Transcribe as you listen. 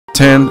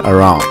turn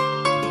around.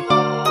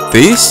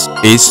 This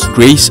is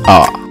Grace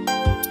Hour.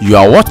 You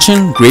are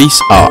watching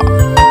Grace Hour.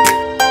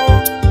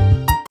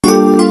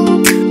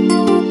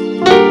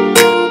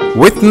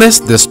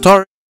 Witness the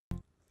story.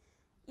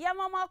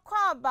 Mama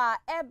kwaba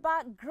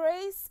eba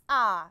Grace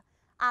Hour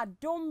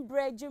Adom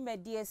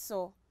Kyei-Duah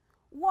so.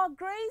 Wo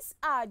Grace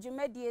Hour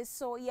Jumedie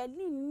so ye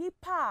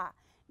nipa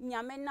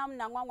nyame nam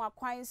na nwanwa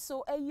kwan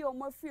so eyi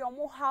omofi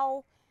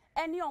omohaw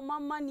eni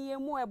omamani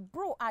emu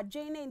ebro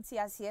adwene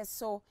ntiase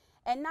so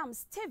enam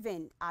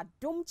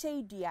Adom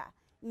Kyei-Duah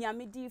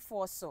nyame di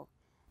for so.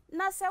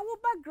 Na se wo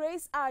ba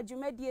Grace Hour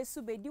Jumedie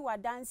so bedi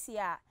wadanse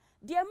a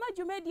de ma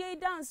Jumedie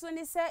dance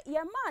ni se ye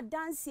ma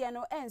dance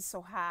no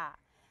enso ha.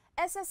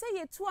 Esese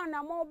yetu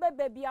anamo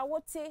bebe bia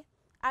wote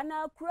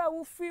ana kura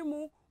wo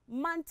frimu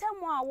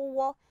mantemo a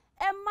wo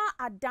emma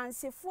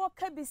adansefo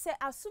ka bi se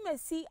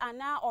asumesi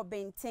ana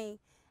obenten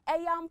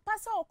eya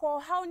mpasa okọ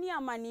haw ni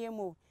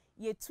amaniemu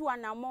yetu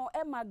anamo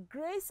emma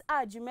Grace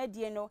Hour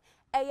Jumedie no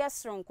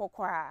eyesron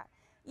kokwa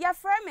ya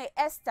frame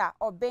Esther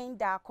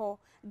Obendako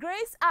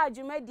Grace Hour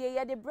Jumedie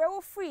ye de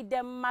brew free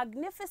the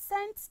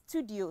magnificent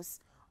studios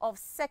of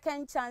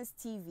Second Chance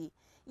TV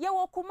ye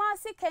wo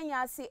Kumasi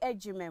Kenya si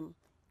ejumem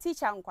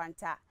teacher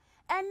nkwanta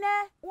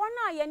ene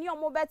wona ye ni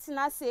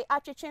omobetina se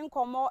atwetwe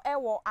nkomo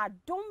ewo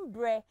Adom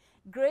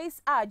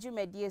Grace Hour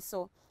Jumedie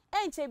so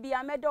enche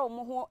bia medo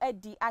mo ho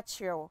adi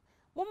akyerew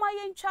moma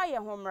ye ntwa ye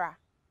homra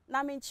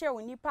na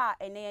menkyerɛ nipa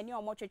ene ye ni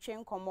omotwetwe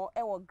nkomo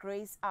ewo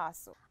Grace Hour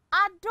so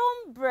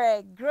Adom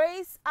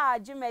Grace Hour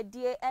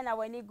Jumedie ena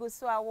wani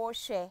guso a wo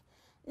hwe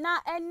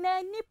na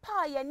ene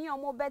nipa ye ni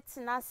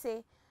omobetina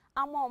se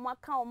ama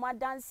omaka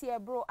omadanse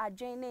ebro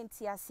adwene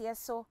ntiase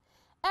so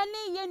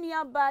eni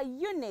yenuaba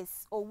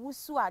Eunice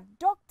owusu a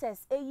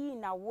doctors eyi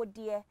na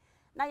wodie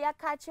na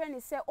yaka kire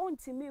ni se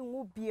ontimi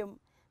nwu biem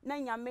na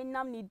nyame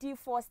nam ni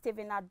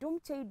D4 Adom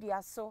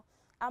Kyei-Duah so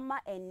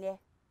ama ene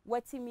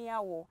watimi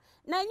awo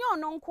na nye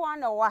ono nko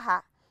ana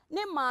waha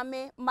ne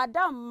maame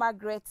Madam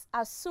Margaret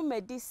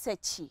Asumedi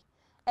Sechi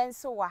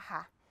enso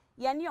waha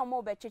ye ne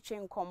omo betwetwe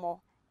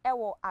nkomo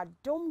ewo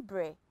Adom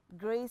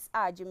Grace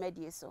Hour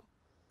Jumedie so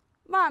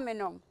maame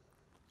no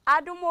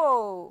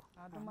Adumo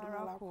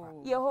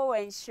Adumarako Yehowa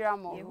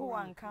nhyiramo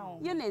Yehowa nka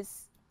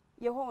Eunice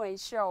Yehowa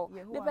nhyirao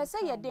me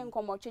pese ye de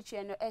nkomo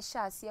twetwe no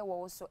ehya ase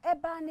wo so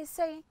eba ne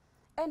sei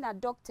ena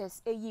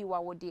doctors eyi wa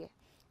wode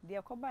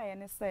de koba ye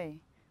ne sei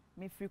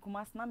me free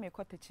Kumasi na me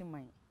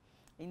kotechiman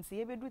nti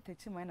ye bedu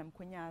techiman na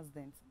mkonya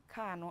accident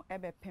car no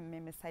ebe pem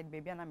me side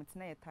baby na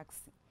metena ye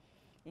taxi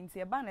nti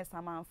eba ne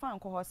sama fa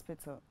nko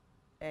hospital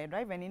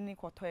driver ni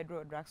koto e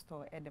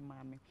drugstore e de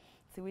maame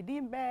so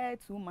within be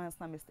 2 months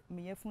na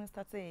me yefun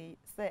start say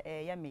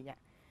ya me ya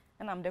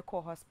na am de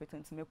call hospital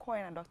nti me call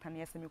na doctor na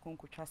yese me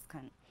konkotwa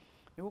scan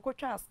me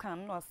konkotwa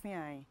scan no se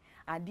an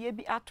ade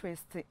bi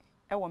atwist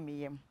e wo me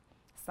yem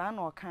sa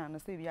na o kan no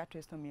say bi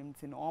atwist me yem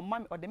ti no o ma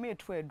o de me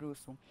etu adro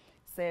so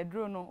say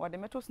adro no o de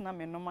me to so na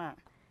me no ma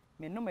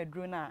me no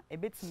madro na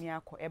ebetimi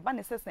akọ eba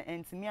ne sese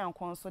entimi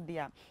ankọ nso de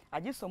a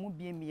agiso mu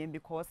bie miem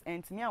because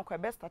entimi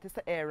ankọ be start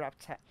say air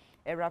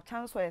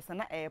rapture so yes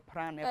na air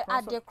plan e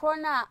at the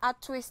corner a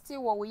twisty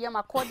wo yem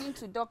according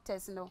to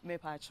doctors no me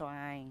pa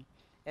choan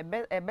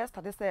ebe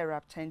start say air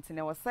rapture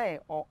ntine wo say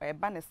o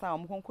eba ne sa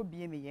om konko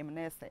bie miem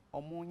na ese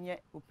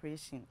omunye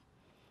operation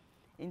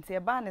nti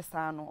eba ne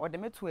sa no o de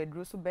metu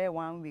adro so be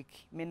 1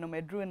 week me no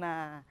madro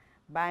na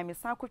by me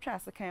sa kotwa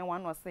asekan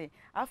one no say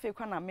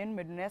afekwa na me no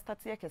madro na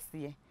start ye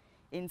kese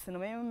inti no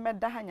me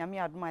da ha nyame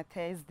adoma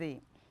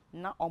Thursday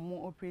na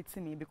omo operate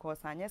me because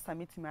anya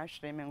submit me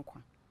ahwere me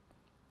nkwa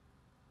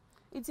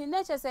iti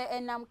nature say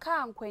enam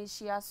ka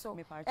nkwanhia so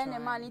ene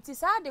man iti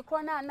sa de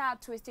krona na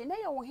twist na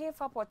ye wo he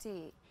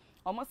fapote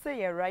omo say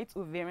ye right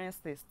ovarian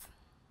cyst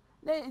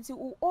na iti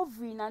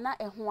ovary na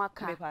eho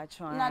aka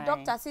na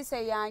doctor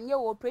say ya anya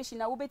operation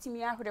na wo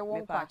betimi ahwere wo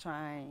nkwa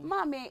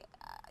mama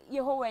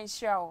Yehowa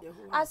nhyirao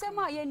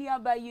asema ye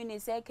nuaba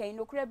Eunice ekai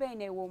no kure ben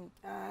na ewom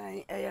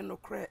eye no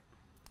kure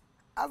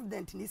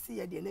accident ni si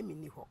ye de na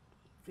mini ho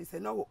fi se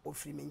na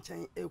ofiri me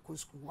nchen eko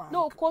school wa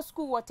no ko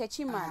school wo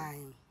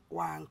techiman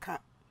wanka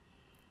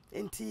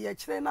enti ye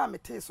kire na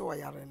mete so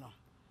yare no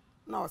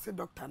na o se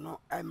doctor no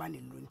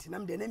emmanuel nti na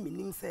de na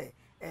minim se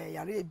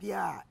yare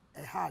bia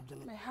ha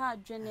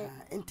adwene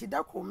enti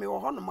da ko me wo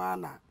hono ma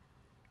na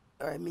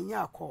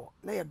minya akọ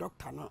na ye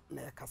doctor no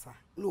na ye kasa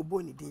na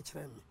obo ni din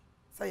kire me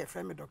say ye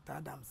friend me Dr.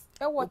 Adams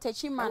wo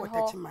techiman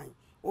ho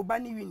oba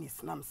ni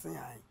Eunice na msen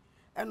ai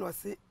eno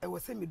se e wo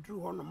se me dru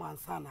ho no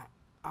mansa na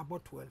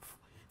about 12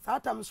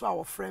 satam so a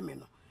wo frame me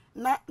no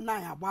na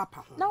ya bo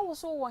apa ho na wo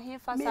so wo he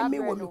fa sa me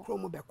wo me kro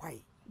mu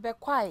bekwai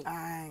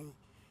ai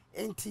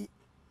enti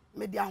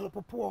me di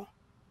ahopopo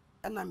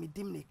na me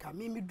dim ne ka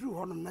me dru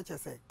ho no na che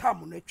se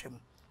tam no atwam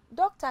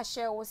doctor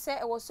she wo se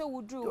e wo so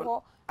wo dru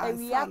ho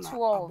awia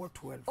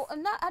 12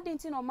 na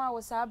adenti no ma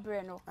wo sa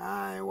bre no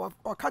ai wo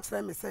ka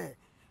kire me se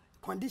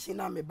condition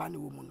na me ba ne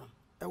wo mu no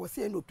e wo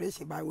se no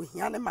operation ba wo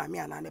hia ne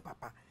maame ana ne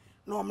papa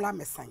na omla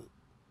mesan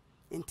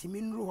enti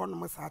me nru ho no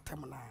mo sa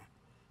atem na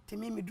ti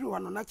me dru ho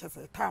no na che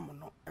se tam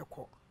no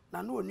ekọ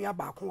na no onua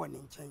ba ko wo ne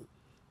nchen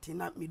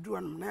tina midru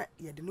anum na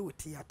ye de no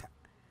theater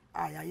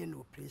ya ye no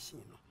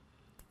operation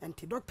no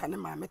enti doctor ne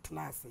ma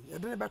metena ase ye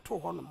de ne beto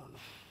ho no no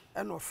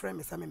e no frɛ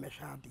me sɛ me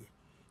mehwɛ ade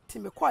ti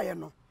me kwaye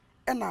no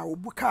e na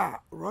obuka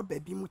rubber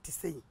bi mu ti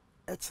sei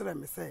e kyerɛ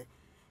me sɛ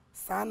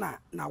sana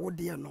na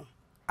wode no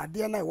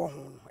ade na e wo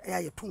ho no e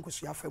ya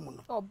tunkosua fa mu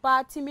no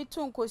oba ti mi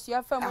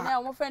tunkosua fa mu na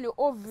wo frɛ ne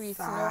ovaries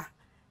no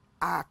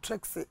a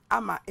tricks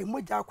ama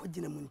emoja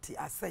akogina mu nti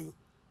asɛn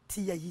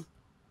ti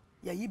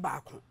yayi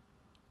baako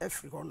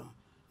afiri honom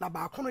na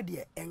baako no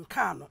de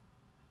enka no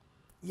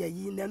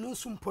yayi na no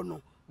nsumpo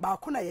no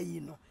baako na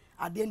yayi no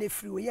ade na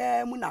afiri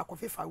oya mu na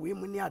akofefa we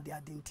mu ni ade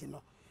nti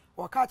no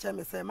woka kye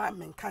me sɛ ma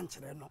menka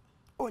nkyerɛ no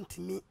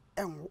ontimi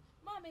enwo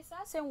ma me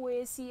sa asɛn wo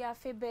esi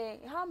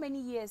afebe how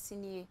many years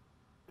ni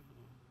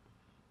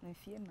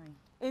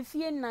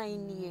efie 9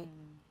 ni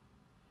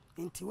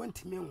nti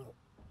wontimi enwo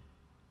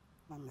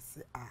na me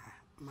se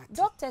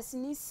doctors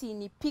ni si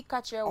ni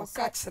pikachu o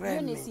se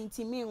unit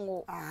ntimi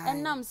ngo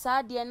enam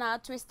sa de na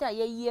twist a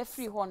ye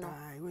afiri ho no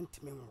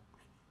wontimi ngo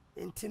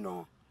enti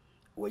no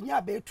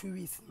wonya ba 2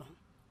 weeks no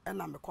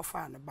na me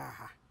kofa ne ba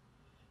ha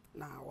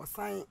na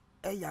wosan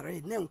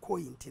yare ne nko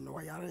yinti no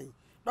yare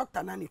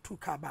doctor na ne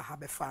tuka ba ha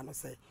be fa no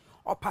se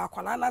opa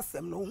akwala na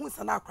sem no hu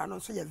se na akwa no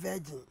so ye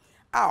virgin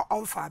a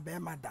onfa ba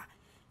mada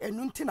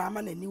enu nti na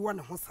ama na ni wo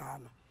ne ho sa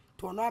no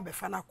to no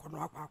abefa na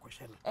kono akwa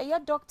akohwe no eya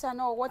doctor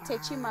na wo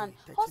techiman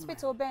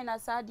hospital ben na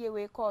sadie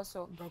we course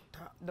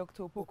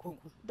Dr.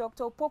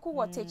 Opoku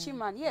wo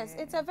techiman yes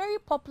it's a very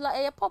popular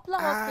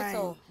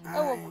hospital e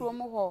wo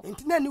kromo ho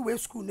enti na ni we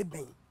school ne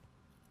ben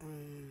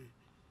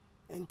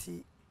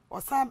enti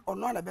osam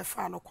ono na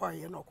befa no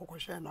koye na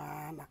okokohwe no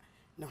ana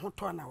ne ho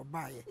to na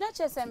obaye na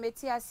chese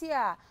metiase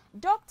a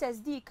doctors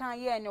di kan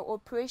ye no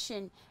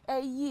operation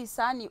yi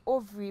sa ni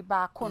ovary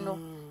ba kono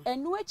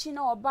enu echi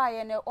na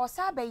obaye ne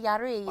osabe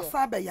yare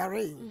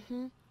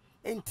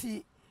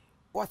enti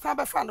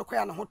osabe fa no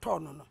koya ne ho to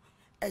no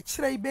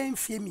ekire ibe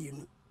mfie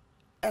mienu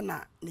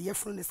ena ne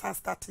yefunu ne sa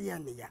start ye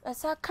ne ya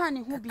esa kan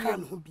ne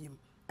ho biem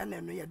ena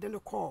eno ye de ne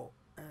call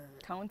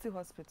county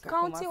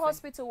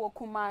hospital wo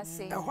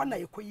Kumasi ho na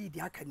yekoyi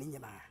di aka ne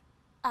nyina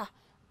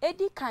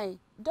Edi kai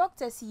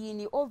doctors yi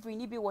ni ovary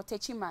ni bi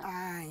watechiman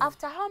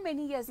after how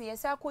many years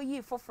yes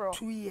akoyi foforo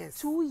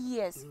 2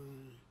 years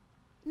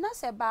na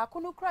se ba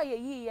kono kra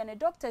ye ne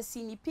doctors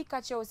yi ni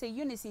pikachu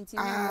say unit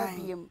ntimi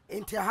obiem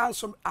enti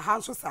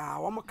ahanso sa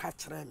wo mo ka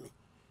kire me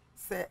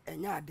se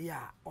enya ade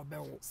a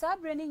obewo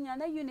sabre ni nya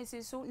na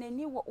unit so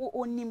nani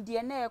onim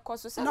de na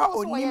ekoso se no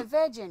so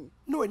virgin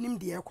no onim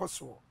de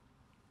ekoso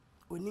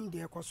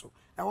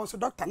e won so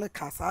doctor ne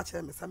ka sa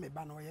kire me se me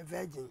ba no ye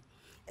virgin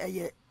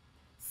eye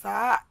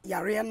sa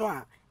yare no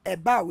a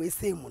eba we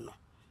say mu no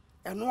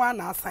eno a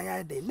na asan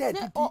ya de na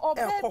didi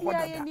ekoho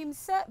dada nim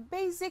se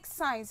basic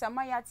science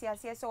amayati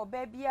ase se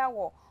oba bia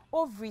wo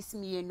ovaries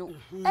mienu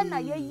na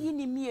yeyi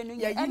ni mienu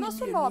eno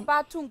so na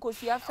oba tu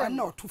nkosua fam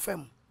na otu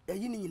fam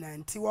yeyi ni nyina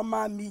nti wo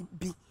ma mi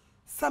bi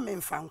se me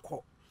mfa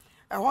nko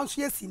ehon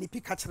so yesi ni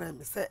pika kire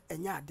me se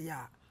enya ade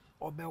a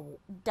obewo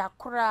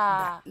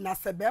dakra na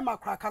se be ma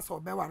kra ka se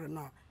obeware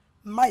no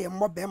ma ye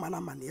mo be ma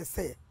na ma ne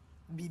se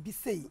bibi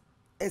sei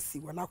esi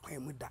wona kwan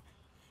mu da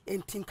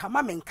enti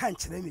nkama me nka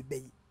nkyere me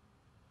bayi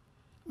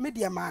me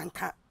de ma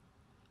nka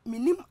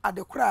minim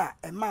adekora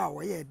e ma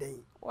wo ye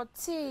den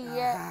oti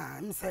ye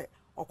nse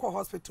okọ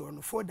hospital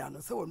no foda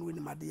no se wono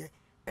ni made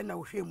e na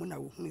wo hwe mu na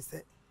wo hunu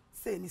se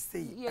sei ni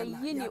sei ye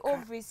yini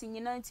ovaries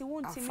nyina nti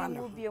wonti me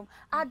wo biom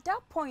at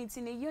that point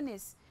in a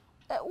unit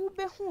wo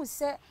be hu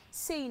se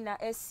sei na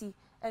esi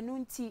enu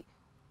nti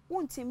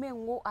wonti me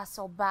ngo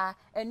asoba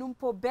enu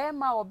mpo be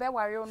ma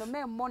obeware no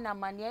me mo na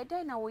mane e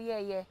den na wo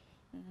ye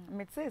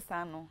me say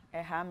sano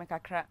ha me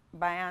kakra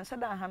by answer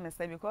that ha me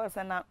say because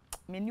na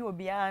me ni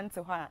obi ante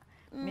ho a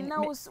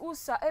na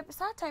usa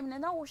that time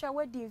na wo sha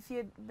wedding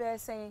fie be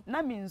say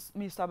na me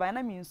so by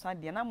na me so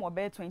de na mo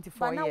be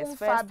 24 years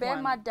first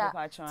one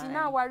ti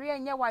na ware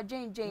enye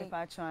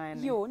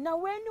wadwenjen yo na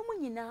wenu mu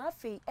nyina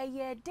afi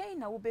eye den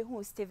na wo be hu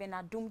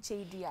Adom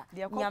Kyei-Duah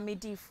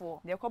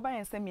nyamedifo de ko ba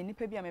yen say me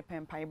nipa bi a me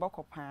pempan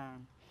bokopa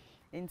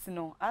enti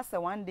no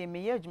asa one day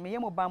me ye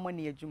mo ba mo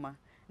na adwuma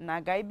na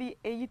guy bi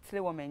eyitre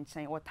wo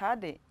menchen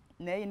wotade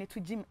na eyi ne to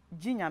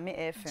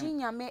ginyame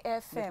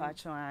fm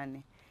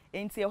pachoane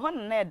enti ho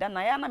na eda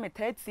na ya na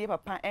metatie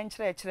papa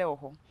enkyere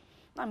wo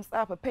na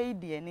msa papa yi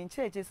de ne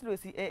nkyere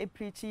sirosi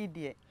preach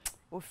de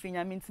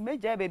ofinyame nti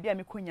meja ba bia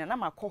mekonya na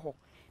makoho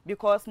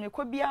because me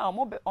ko bia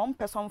on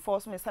person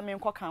force me say me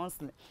nko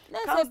counseling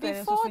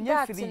before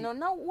that no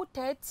na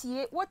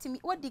wotatie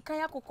wodi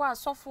kan akokọ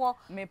asofo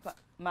me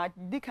ma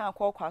dikan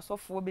akokọ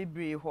asofo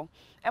bebre ho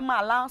e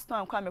ma last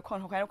time kwa me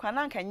kon ho kan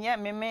na nka nye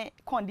me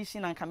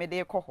condition nka me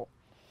de ko ho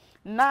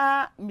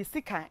na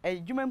misika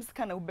adwuma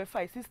misika na wo be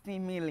 16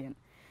 million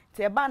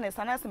te ba ne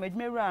sanase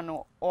madwumewura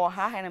no o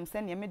ha ha nam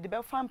se ne me de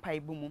be fa mpa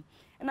ibumu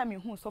na me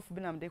hu sofo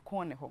bi na me de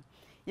ko ne ho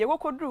ye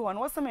gokoduru ho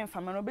no wose me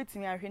mfama no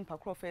betimi ahwe npa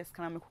kro first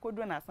kana me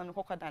kokoduru na asam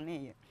kokoda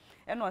ne ye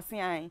eno se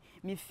an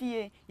me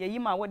fie ye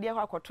yima wode ho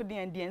akoto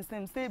de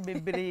nsem se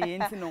bebre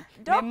enti no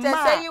doctor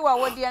say you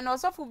wode no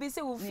sofo bi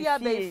se wo fie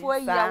abaifo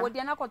yi a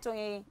wode na koto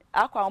ye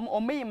akwa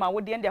o meyima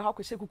wode de ho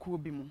akohye kuku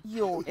obi mu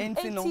yo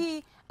enti no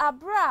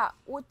abra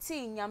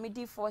woti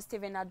nyamedi for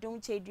Stephen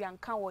Adom Kyei-Duah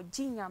nka wo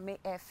ginyame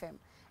FM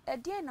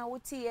de na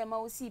woti ye ma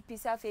wo si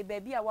pisa fe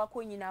baby a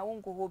wakonyina wo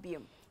nko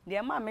hobiem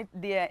de ma me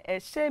de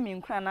shame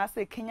nkra na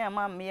se Kenya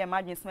ma me ye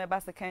madwensem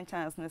ba second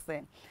chance ne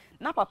se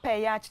na papa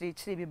ya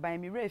akirikire bi ban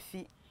me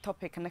refi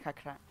topic ne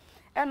kakra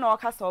eno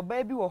okasa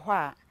oba bi wo ho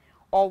a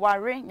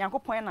oware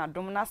Nyankopon na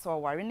dom na se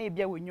oware na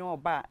ebia wonya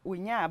oba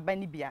wonya aba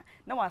ni bia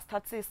na wa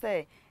start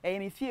say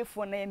me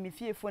fiefo na me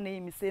fiefo na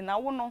me se na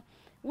wo no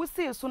wo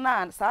see so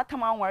na sa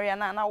tam anware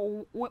na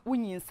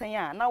wonyinsen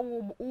a na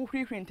wo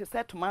hwehwe nte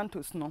set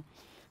tomatoes no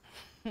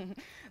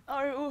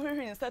or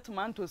hwehwe set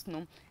tomatoes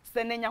no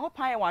se ne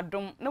Nyankopon ya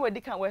wadom na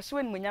wadika wa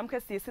hwe ne munyam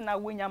kase ese na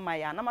wonya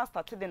maya na ma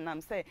start de nam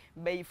say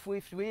bayifo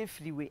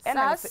efriwe e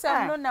na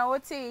say no na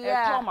wote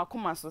ya e to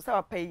makoma so say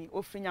wapai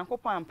ofri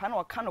Nyankopon ampa na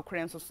oka no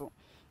kren so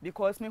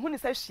because me hu ni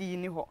say hwi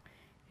ni ho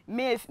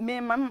me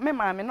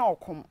maame na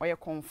okom oye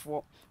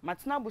konfo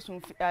matena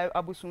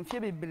abosumfie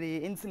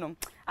bebre entino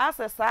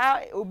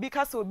asesa obi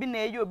kasa obi na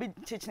eyi obi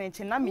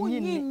chechenche na me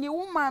ni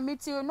wo maame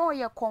ti na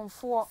oye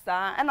konfo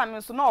sa na me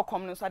so na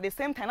okom no so at the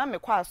same time na me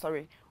kwa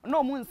sorry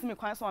no mu nsi me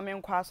kwan so me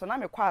nkwa so na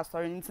me kwa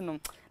sorry entino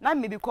na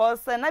me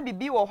because na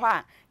bibi wo ho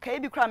a kai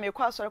bi kra me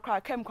kwa sorry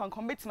kra kam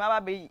kwankon betima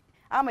ba be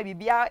ama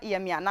bibia ye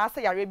me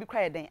anase yare bi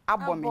kra eden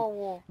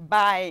abomi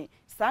bye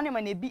sane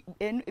ma ne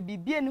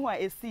bibia ni ho a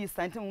esi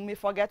santem me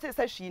forget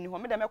say hwi ni ho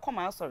me da me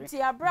koma sorry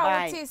ti abra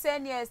woti say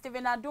ne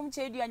Stephen Adom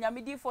Kyei-Duah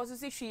nyamedi fo so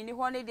hwi ni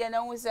ho ne de na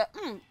hu say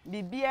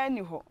bibia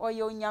ni ho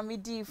oyo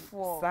nyamedi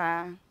fo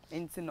sa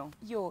enti no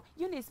yo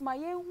Eunice ma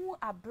ye hu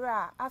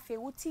abra afi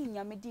woti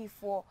nyamedi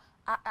fo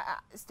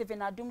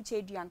Stephen Adom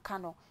Kyei-Duah nka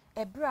no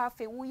ebra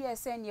afi wo ye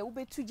say ne wo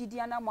betu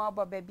gidia na ma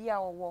aba ba bia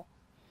wo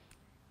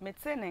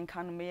mete ne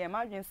nka no me ye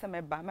madwen se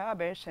me ba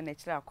be hwe na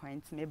kira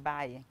kwan ti me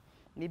ba ye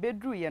me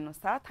bedru ye no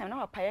saa time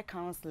na papa ye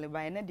counsel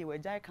ba ye na de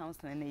wajai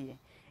counsel na ye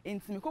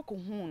enti me koko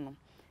hu no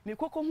me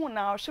koko hu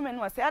na hwe me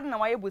no se ade na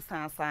waye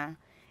busansa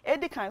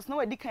edi kan no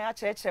wadi kan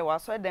akyerɛkyerɛ wa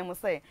so dem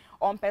say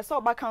on person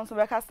oba counsel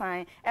be ka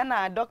san e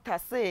na doctor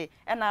say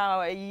e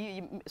na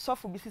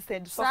sofo bi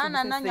said sofo bi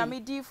na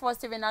nyamedi for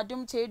Stephen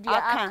Adom Kyei-Duah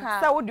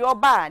aka sa wo de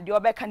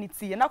oba ka ni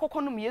tie na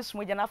kokɔ no me yesu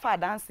mo gya fa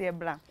dance e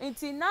bra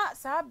enti na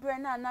saa bre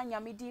na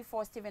nyamedi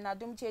for Stephen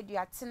Adom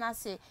Kyei-Duah tena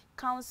se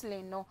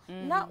counseling no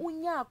na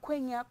unya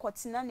akwanya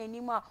kɔtena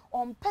nanim a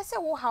on pese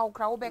wo haw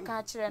kra wo be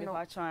ka kyerɛ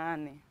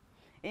no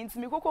enti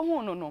me koko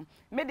hu no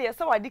me de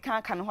se wadi kan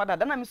aka no hoda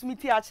da na me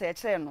sumiti a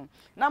kyerɛkyerɛ no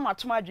na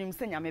matoma adwim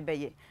se nyame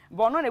bɛyɛ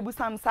bo no na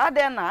busam saa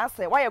de na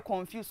ase why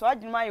confused so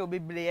adwim ayo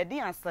bebre ye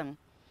den asem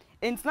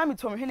enti na me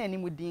tom hwe na ni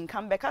mudin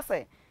kan bɛka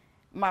se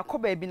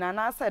makoba bi na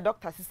na ase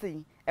doctor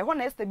sisei e ho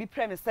na este bi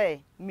pre me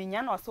se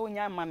menya na ose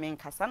onya ma me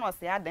nkasa na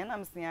ose adan na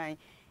me se an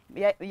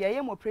ye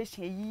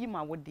operation yi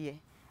ma wode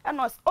and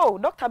was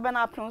doctor ben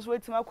apron so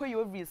wetima akoyi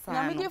ovaries sa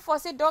na me dey for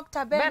say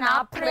doctor ben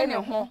apre ne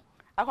ho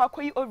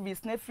akwakoyi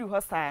ovaries na free ho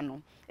sa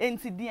no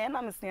enti din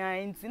na me se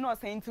enti no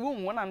say enti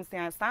wo na me se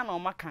sa na o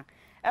maka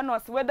and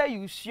was whether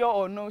you sure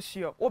or no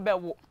sure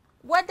obewo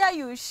whether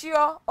you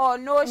sure or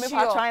no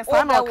sure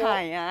sa na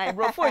kan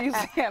before you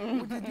see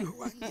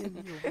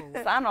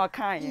sa na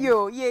kan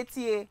yo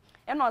yetie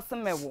and was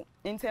mewo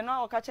enti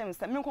no ka che me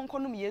se me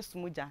konkono me yesu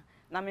muja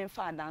na me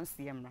fa dance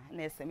yemra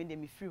na ese me de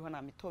me free ho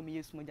na me to me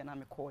yesu muja na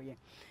me call ye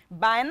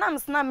by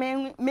nams na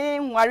me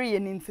nware ye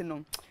ninti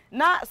no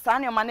na sa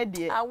ne ma ne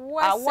de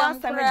awasam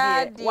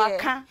de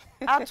waka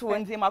ato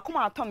ndi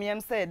makoma atom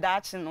yem say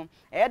daachi no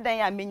e dan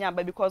ya menya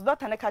ba because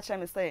doctor ne ka che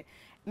me say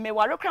me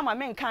ware kra ma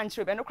me nka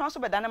nchire be no kra so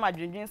be dan na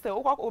madwendwen say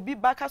obi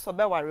baka so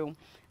be ware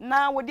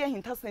na wo de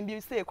hintasem bi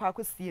say kwa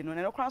akosie no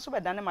ne kra so be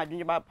dan na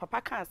madwendwen ba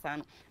papa kan sa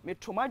no me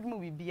to madwum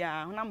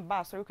bibia ho na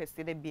mba so request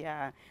de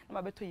bia na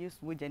ma beto yesu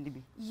wo jandi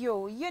bi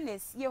yo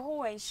Eunice ye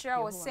ho ensure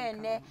wo say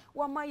ne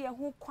wo ma ye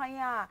ho kwan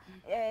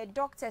a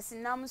doctors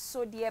nam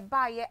so de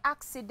ba ye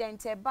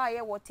accident ba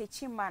ye wo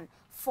techiman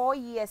 4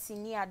 years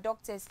near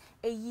doctors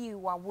eyi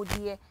wa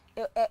wodie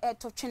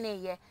to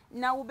twene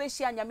na wo be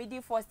hia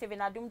nyamedi for Stephen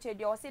Adom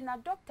Kyei-Duah o say na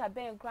doctor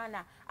ben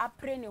krana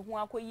apre ne ho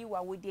akoyi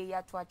wa wodie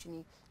ya to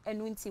atwene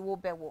enu nti wo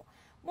bewo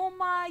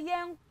moma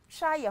yen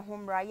hwa ye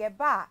homra ye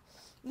ba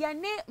ye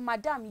ne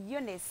madam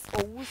Eunice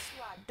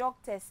owusu a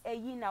doctors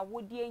eyi na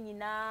wodie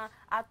nyina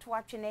ato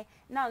atwene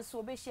na nso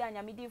o be hia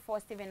nyamedi for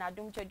Stephen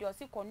Adom Kyei-Duah o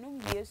say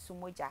konum yesu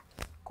moja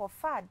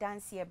kofa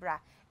dance ye bra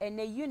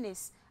ene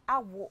Eunice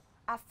awo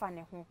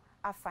afane ho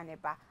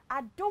afaneba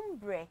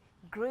adombre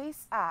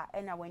gracehour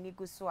ena wani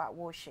guso a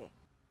wo hwe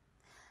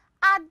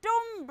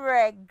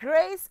adombre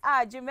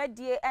gracehour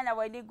jumedie ena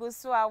wani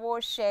guso a wo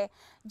hwe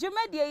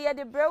jumedie ye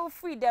de brew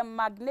freedom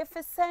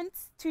magnificent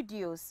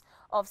studios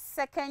of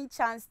Second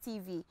Chance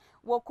TV.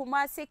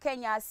 Wokumasi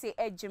Kenya se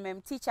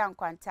ejumem teacher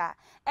nkwanta.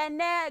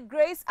 Ene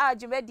Grace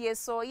Ajumedie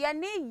so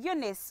yani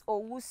Eunice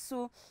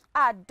Owusu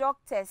a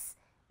doctors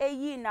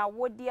eyi na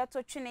wodi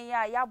atotwene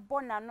ya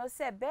bona no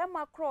se be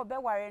makro be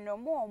ware no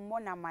mo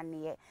na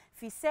mane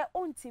fi se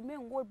ontime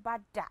ngo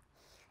bada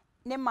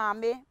ne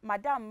maame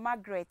Madam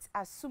Margaret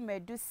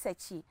Asumedu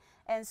Sechi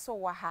enso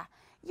waha.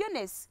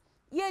 Eunice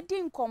ye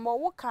di nkomo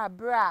wo ka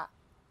bra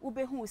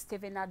ubehu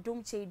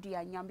Adom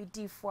Kyei-Duah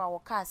nyamedifo a wo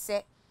ka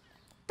se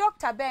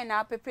Dr. Ben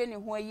na pepe ne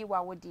ho ayi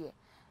wa wo de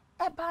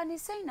eba ne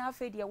sei na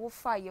afa de wo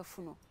fa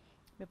yefuno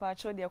me pa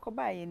cho de ko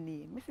ba ye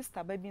ni me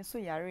sister ba bi nso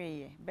yare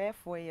ye be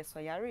fo ye so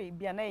yare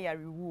bia na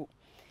yare wu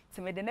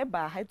ti me de ne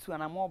ba ha tu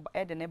anamo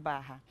e de ne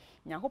ba ha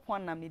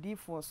nyakopon nam ne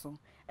difo so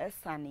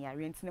esa ne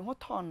yare nti ne ho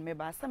ton me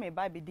ba sa me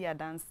ba bi di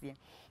adanse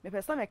me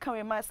pesa me ka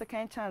we ma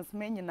second chance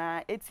me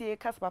nyina etie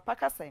kasa papa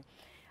kasa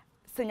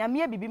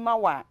senyame bibi ma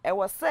wa e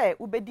wo se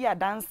ubedi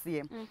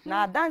adanse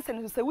na adanse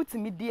no se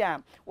wutimi di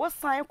a wo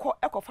san ko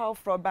ekofa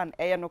fro ban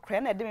eye no kre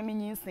na de me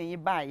nyinsen yi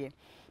baaye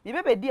me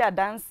bebe di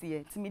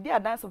adanse ti me di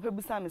adanse pe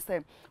busa me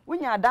se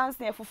wonya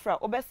adanse fofra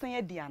obesan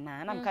adi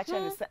ana na me ka che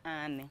me se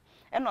ane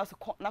e no se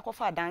na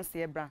kofa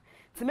adanse bra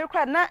ti me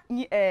kra na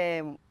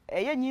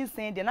eye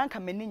nyinsen de na nka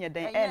mani nya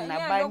den e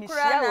na ba mi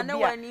hia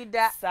obi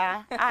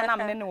sa ana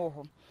me ne wo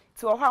ho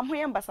ti wo ho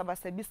ahoyem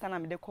basabasa bi sana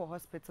me de ko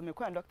hospital me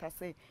ko doctor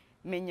say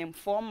menyem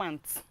 4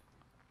 months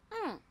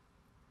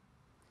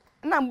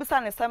na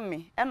mbusa ne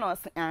samme e no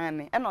se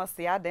ane e no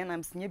se ya den na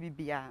msenye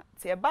bibia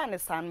ti e ba ne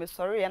san me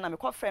sorry na me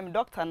ko frame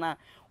doctor na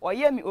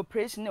oye mi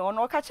operation o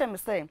no ka che me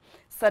say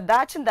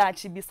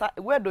dachi bi sa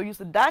we do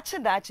use dachi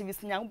bi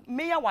snya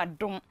me ya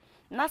wadom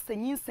na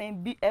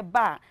sanyinsan bi e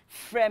ba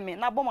frame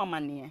na bom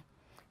amane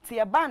ti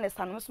e ba ne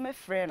san me so me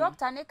frame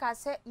doctor ne ka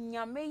se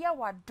nyame ya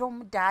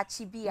wadom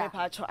dachi bi a me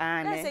pa cho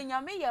ane na se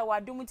nyame ya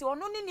wadom ti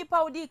ono ni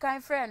nipa odi kan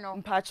frame no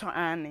mpa cho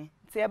ane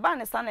ti e ba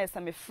ne san esa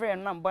me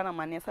frame na mbona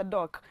mane sa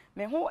doc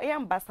me ho e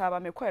mbasa ba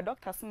me ko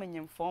doctor so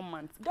menyem 4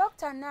 months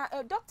doctor na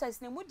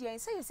doctors ne mu dia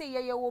say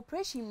ye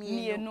operation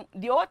mienu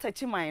di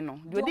otachiman no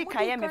di odi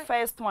kan ye me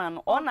first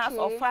one on as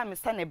offer me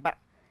sa ne ba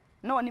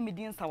na oni me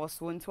din sa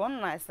woso nti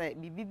on na say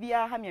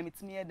bibia ha me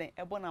metimi ye den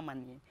ebona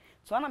mane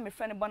so na me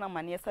friend bona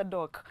mane sa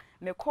doc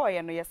me ko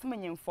ye no ye se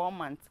menyem 4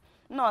 months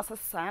na o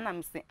sa na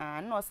me se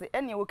na o se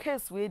ene wo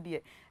case we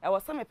die e wo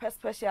se me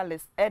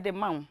specialist e de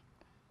man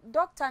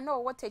doctor no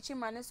what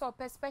techimane so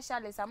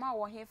specialist ama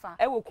wo hefa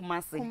e wo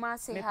kumase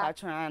me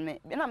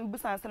patwane na me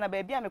busan se na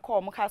ba bia me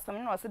ko mo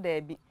kasam na o se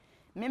da bi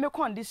me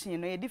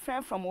condition no e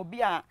different from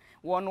obi a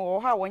won wo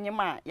ha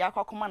wonyema ya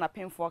kwakoma na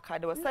penfo ka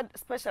de said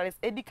specialist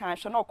edi kan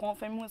hwe na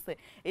confirm hu se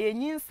e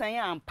nyinsan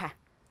ampa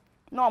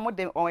na o mo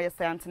de o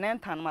yes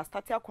antinental na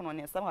start akono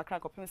ne sam kakra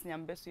kopim se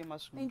nyam besu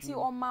masu nti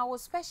o ma wo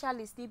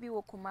specialist ni bi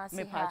wo kumase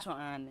ha me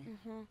patwane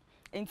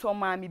nti o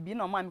ma me bi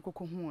na o ma me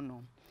kokohu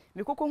no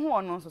me kokohu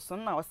ono nso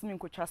na o se me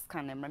nkotwa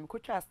scan na me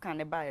kotwa scan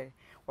ne ba ye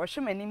wo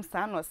hwe manim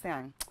sa na o se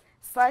an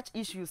such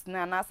issues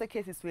na say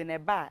cases we ne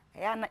ba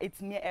ya na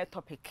etimi air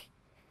topic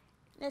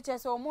neche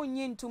so mo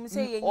nyintum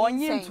se ye nyinsan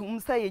onyintum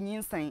se ye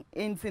nyinsan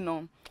enti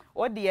no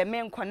o de ye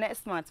men connect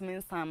smart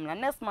men sam na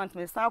next month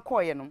me san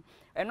koye no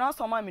eno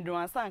aso ma me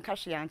duan san ka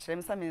hwe ankere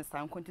me sa men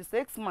san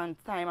 26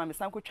 month time me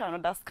san kotwa no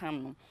that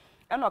scan no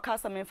eno ka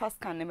sa men fast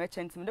scan ne me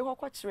chentim de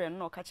kokko kire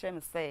no ka kire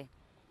me say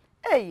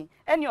hey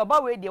any oba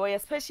we dey we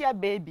special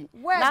baby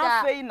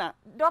na fei na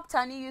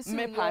doctor ni you see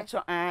me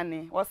patcho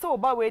ane wo se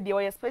oba we dey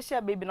we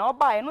special baby na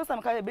oba e no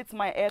sam ka bit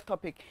my air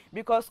topic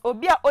because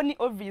obi a oni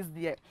obvious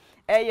there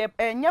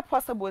enye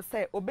possible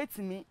say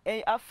obetimi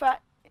afa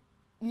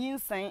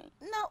nyinsan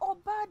na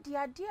oba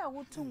dia dia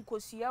wotu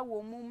nkosua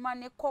wo mu ma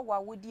ne kowa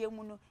wodie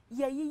mu no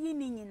yeyiyi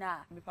ni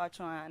nyina me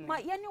patcho ane ma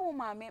ye ne wo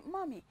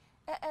mami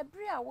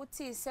ebre a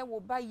wote se wo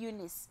ba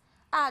Eunice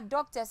a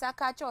doctors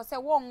aka che o se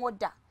wo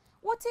ngoda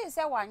what is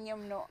a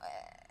wanyem no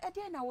e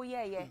dey na wo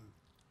ye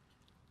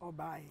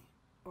obai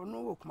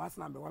onu wo kuma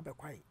na be wa be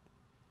kwai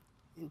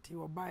nti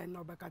obai na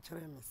obeka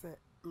kire me se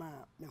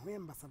ma me ho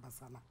embasa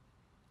basa na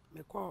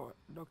me call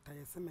doctor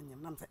ye se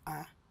menyem na me se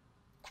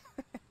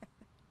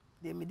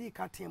de me di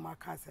ka tem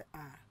aka se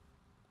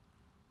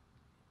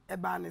e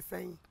ba ne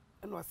sen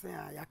e no se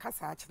ya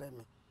kasa a kire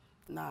me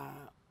na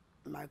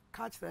ma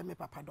ka kire me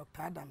papa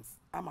Dr. Adams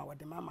ama wo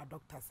de mama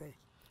doctor se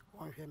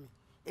won hwe me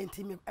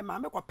enti me ma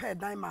ko pay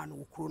dan man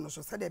wo kuro no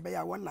so se de be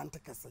ya won nante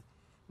kese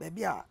be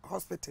bia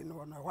hospital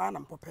no no wa na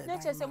mpo pay dan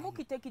neche se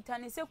mukitekita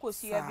ne se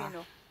kosua bi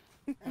no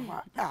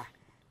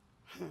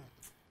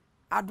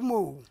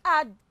adumo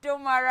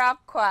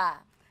adumarakwa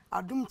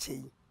Adom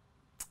Kyei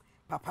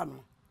papa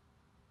no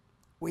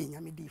we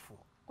nyamedifo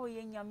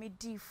oye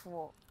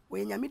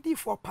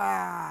nyamedifo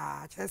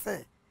pa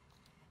chese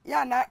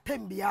ya na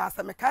tembia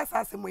se me kai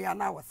sa se mo ya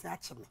na wose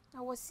achime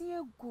na wose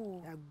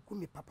egu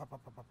mi papa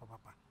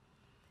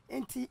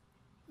enti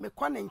me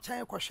kwa ne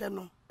nkyɛn kɔhwɛ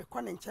no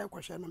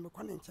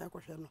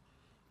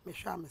me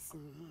hwa me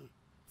sin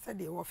se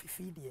de wo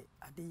fifi de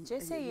ade je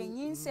se ye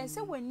nyinse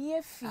se wani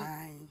afi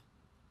ai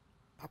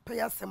papa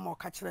ya se mo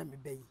ka kyerɛ me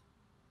bayi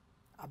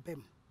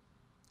abem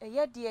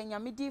Eye de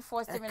nyamedi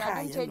for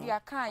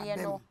stephenadomkyeiduah kan ye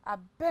no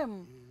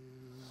abem.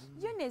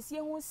 Eunice,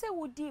 you won't say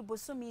would be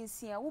bosomi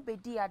nsia wo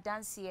bedi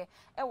adanse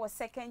e wo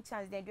second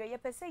chance den ye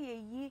pese ye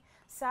yi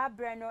sa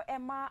breno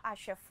Emma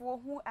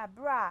ahwefo hu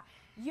abra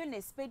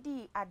Eunice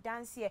bedi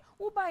adanse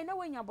wo bai na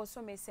wanya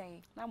bosomi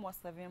sen na mo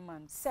 7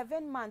 months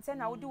 7 months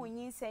na wo de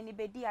wonyin sen ni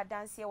bedi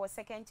adanse wo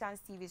second chance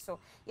TV so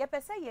ye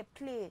pese ye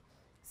play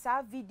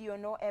sa video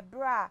no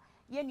ebra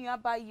ye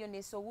nuaba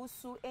Eunice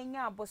owusu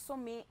enya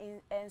bosomi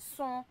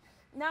enson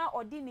na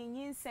odi ni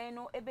nyinsen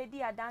no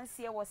ebedi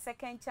adanse wo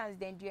second chance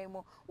den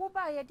duemo wo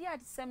ba ye di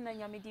adisem na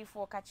nyamedi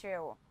fo ka kire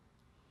wo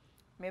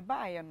me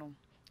ba ye no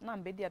na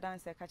mbedi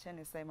adanse ka kire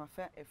ne sai ma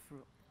fa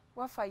afuro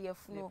wa fa ye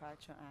funo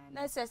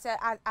na se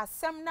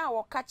asem na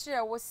wo ka kire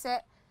wo se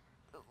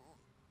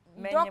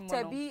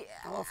doctor bi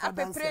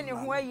apepre ne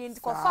ho ayi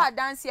ko fa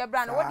adanse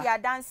bra na wo di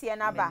adanse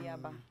na ba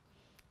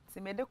se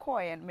me de ko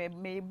ye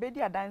me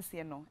bedi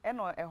adanse no e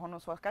no e ho no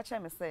so ka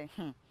kire me say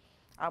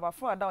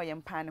abafo ada o ye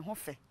mpa ne ho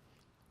fe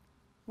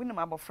wini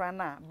abofra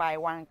na by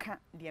one ka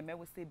de me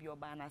wo se bi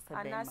oba na se bema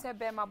ana se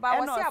bema ba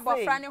wo se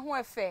abofra ne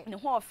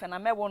ho efe na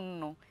me wo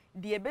no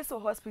de beso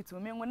hospital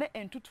me ngo na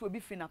entutu obi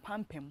fi na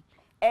pampem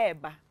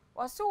eba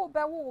wo se wo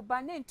be wo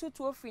ba na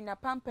entutu ofi na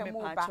pampem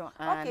wo ba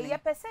okay ye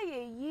pese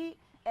ye yi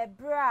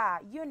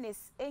ebra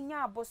Eunice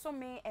enya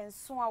abosome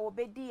enso a wo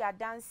bedi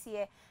adanse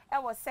e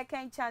wo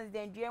second chance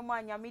den duemu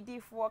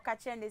anyamedi fo ka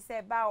che ne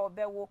se ba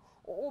obewo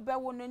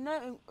wo no na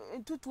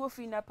entutu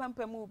ofi na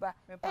pampem wo ba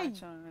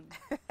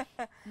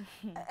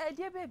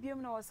die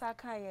bebiom na wasa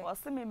kan ye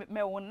wase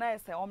me wo na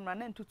se omra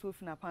na entutu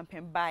ofi na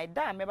pampem by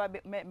da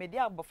me di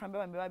abofra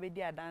be ba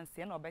bedi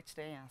adanse na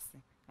obekire yan ase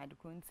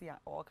adekonti a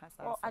o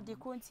kasa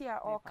adekonti a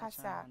o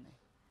kasa.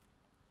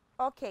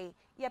 Okay,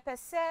 ye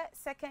pese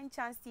second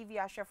chance TV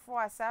ahwefo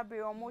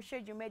asabre o mo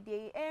hwe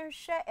dwumade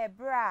enhwe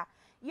ebra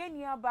ye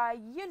nuaba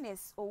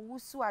Eunice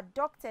owusu a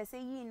doctor say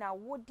yi na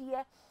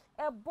wodie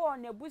ebo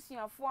na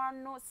busuafo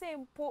ano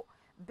sempo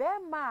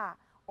bema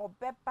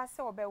obeba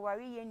se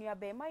obewari ye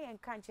nuaba e ma ye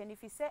nka nche ni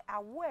fi se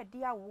awo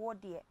ede awo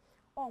de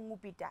onwu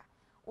bida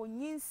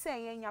onyinsen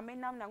ye nyame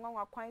nam na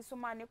nwanwa kwan so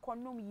ma ne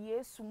konom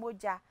Yesu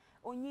moja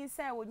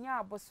onyinsen wonya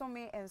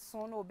abosome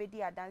enso na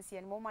obedi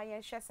adanse no ma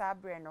ye hwe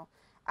sabre no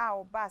a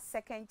oba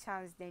second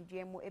chance den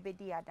duemu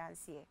ebedi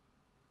adanse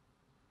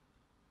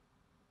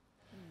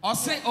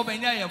ose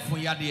obenya ye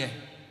fuyade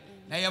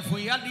na ye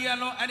fuyade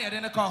no ene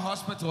de ne ka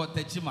hospital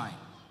tachimai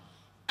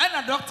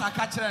ena doctor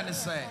ka kire ne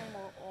say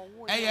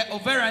eye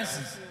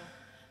ovariances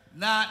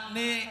na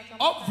ne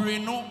ovary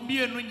no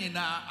mienu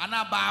nyina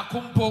ana ba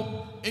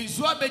akompo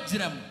ensu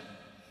abegiram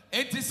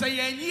enti say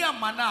yanyi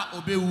amana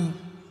obewu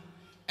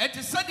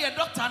enti say the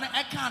doctor no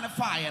e ka ne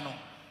faaye no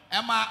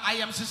ema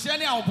ayam hyehyɛ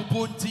ne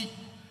awopopɔ nti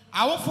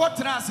awofo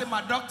trance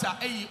ma doctor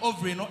eyi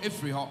ovary no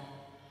efri ho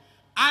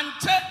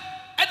ante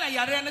ena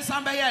yare ne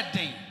san be ye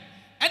den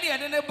ene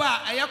ye ne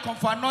ba eye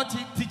Comfort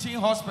Teaching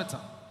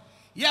Hospital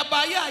ye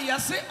ba ya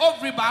yase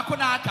ovary ba ko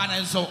na aka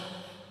ne nso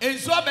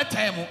enso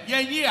abetemu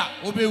yanyi a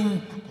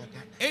obewu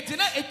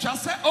etina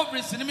etwase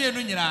ovary sine me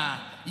enu nyina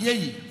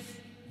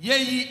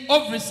yeyi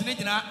ovary sine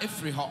nyina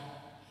efri ho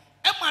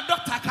ema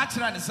doctor ka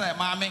kira ne say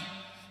maame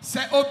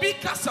se obi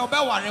ka se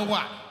obeware ho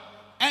a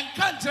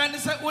enka kira ne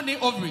say oni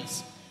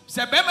ovaries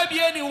se bema bi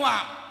eni ho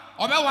a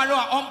obeware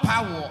a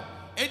ompa wo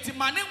enti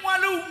mane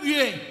nwale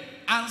wie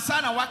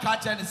ansa na waka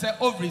kira ne say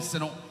ovaries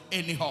no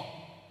eni ho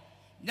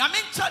nyame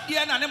ncha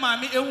de na ne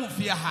maame ehu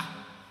fie ha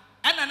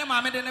ena ne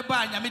maame de ne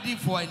ba nyame di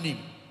fo anim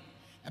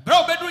ebra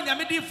obedu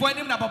nyame di fo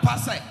anim na papa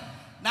say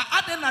na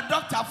ade na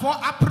doctor for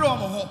apro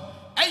mo ho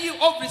ayi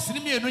ovaries ni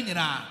me enu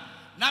nyina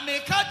na me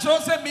ka kiro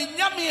se me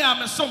nyame a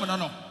me som no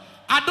no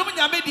adom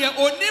nyame de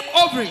onim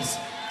ovaries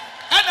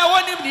ena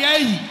wonim de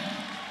ayi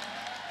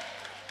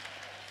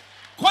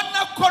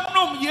konna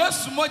konnom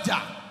Yesu moja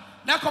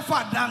na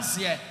kofa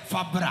dance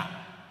fabra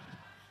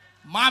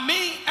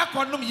mami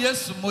ekonnom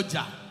Yesu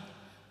moja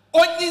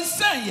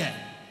onyinsan ye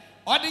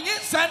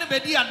odinyisan ne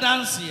bedi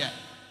dance ye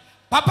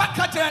papa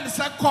ka kire ne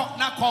se ko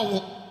na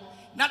kowo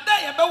na da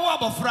ye bewo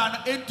abofra no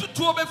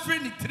entutuo be free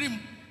ni trim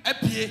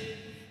apie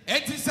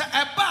enti se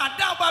eba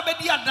da ba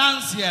bedi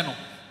dance ye no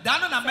da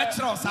no na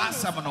mekire o sa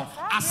asem no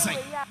ase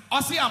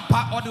ose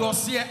ampa ode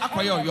ose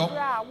akoye oyo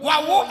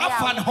wawo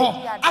afa ne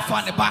ho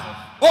afa ne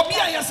ba obi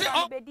a yese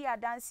bedi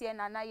adanse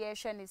na ye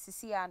hwe ne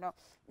sisi ano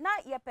na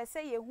ye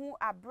pese ye hu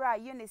abra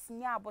Eunice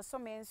nya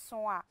abosome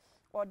nso a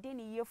ode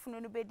ne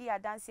yefunu no bedi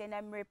adanse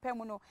na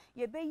mrepem no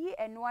ye beyi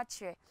eno a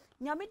kire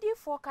nyamedi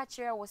fo ka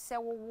kire wo se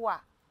wo a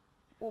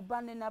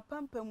oba ne na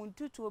pampam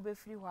ntutu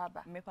obefiri ho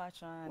aba me pa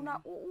chan na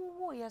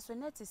wo ye so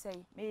net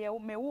say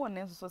me wo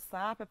ne so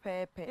saa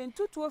pepepe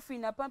ntutu ofiri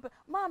na pampam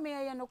ma me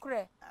ye no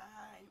kure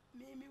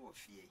me wo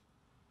fie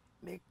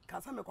me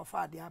kasa me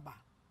kofa ade aba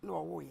na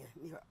wo ye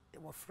ni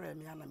wo frɛ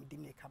me ana me di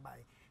me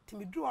kabae ti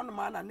me duru ono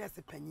ma na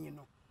nurse panyin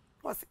no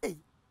was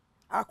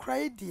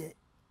akrai die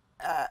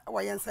wo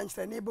ye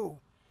nsankyere ne be o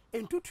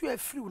entutu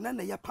afiri na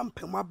na ya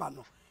pampam aba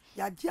no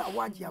ya gye a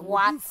waje a wo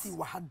binsi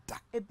wo hada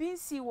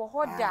ebinsi wo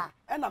hoda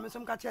na me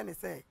som ka kye ne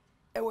sɛ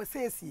was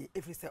says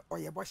if you say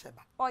oye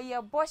bosheba.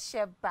 Oye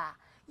bosheba.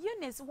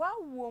 Eunice, wa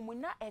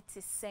woman na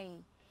eti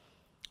saying.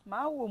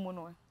 Ma woman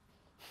no.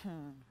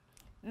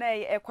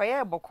 Nay, a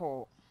quiet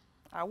boko.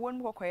 I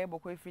won't go quiet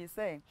boko if you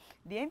say.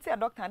 The entire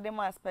doctor and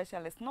the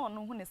specialist no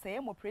who say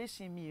I'm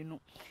operation me no.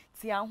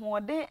 See I who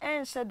day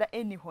and shed that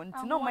anyone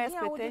to know my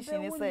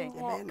expectation is say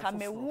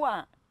come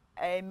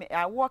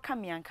I walk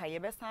me and kay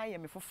best I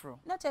am for.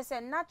 Not as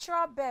a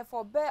natural bear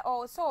for bear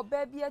or so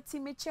baby a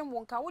timmy chim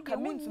won't come to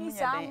me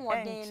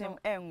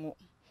some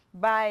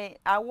by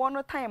I want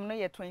no time no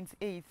year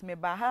 28th me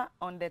baha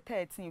on the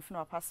 13th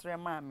no pastor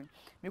mammy.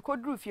 Me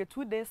could do for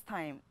 2 days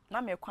time.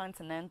 Na me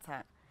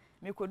continental.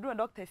 Me could do a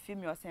doctor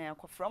female saying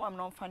from I'm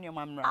not funny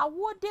mamma. I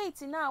would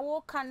date now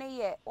walk can a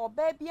year or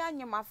baby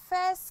and my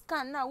first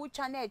scan now which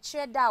I need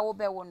share that will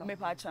be one. Me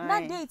patch.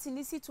 Not dating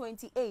this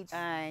 28th.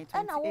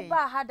 And I will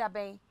buy had a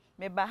bay.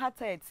 Me baha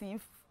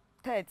 13th.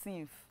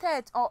 13th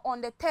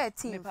on the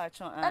 13th.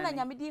 And I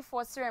am a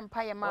for Sir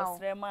Empire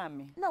Mouth.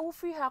 Now, we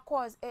free her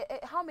cause.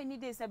 How many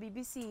days a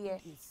BBC here?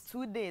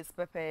 2 days,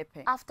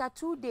 Pepe. After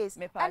 2 days,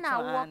 and I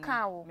walk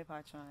out.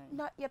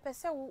 Now, your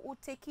person will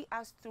take it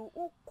as to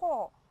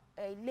call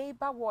a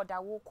labor ward. I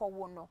will call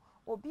one.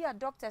 Or be a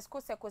doctor's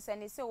cosecos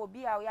and say, or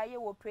be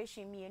our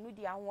operation me and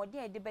Nudi and what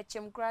day the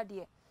betchem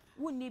gradia.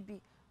 Wouldn't it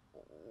be?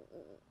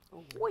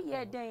 Oh,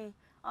 yeah, then.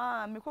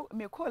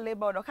 Me call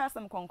labor or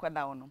custom conquer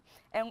down.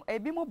 And a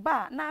bimo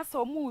bar, na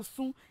so move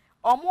soon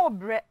or more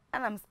bread.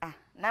 And I'm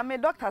now my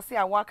doctor say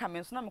I walk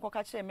a so now me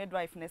catch a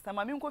midwife next time.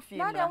 I'm going to feel.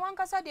 Now, the one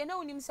cassa they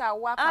know him say I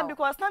walk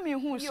because now me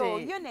who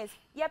say, Eunice,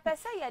 ye per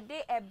se a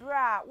day a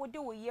bra would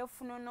do a year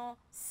funo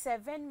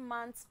 7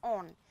 months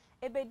on.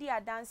 Ebedi a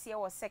dance here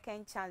was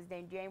second chance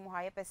then dream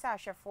how ye per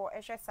se for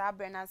a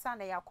sabre and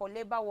Sunday ya call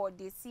labor what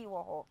they see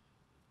or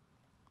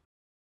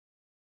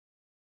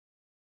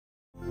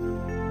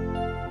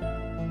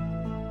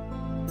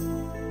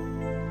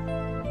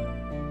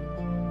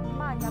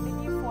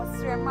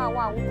Srema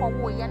wa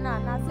wo ye na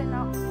na se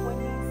na when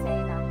you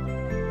say na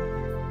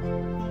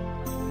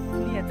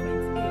near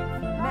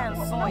 28 men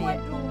so ye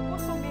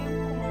so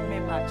me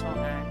patch on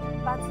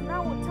but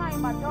now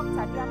time a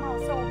doctor dey am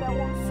so be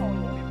won so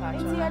ye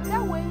it ye da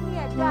we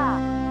here da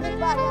me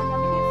ba ya na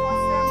me for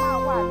Srema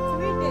wa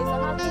 3 days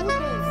and 2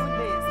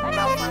 days and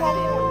I for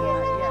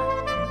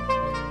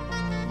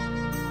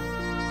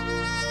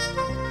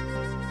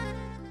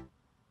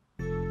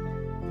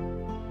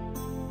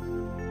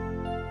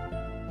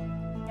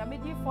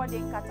for the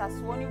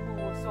cataswoni who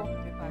so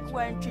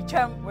when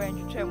chichem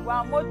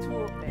one more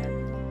two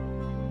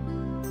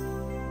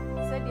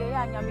said the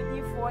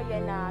yamidi for ye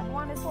na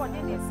one is one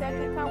in the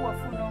second power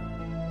funo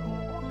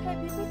okay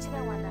be which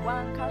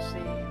one cash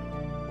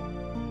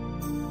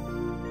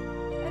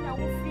and I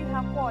will free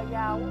her for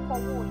ya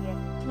wo ye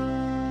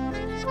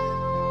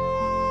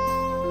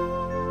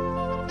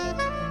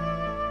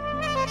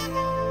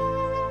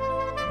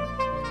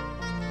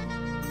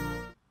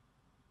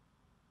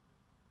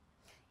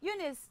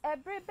Eunice, a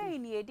brave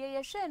baby,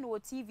 dear Shen or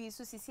TV,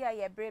 so see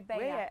a brave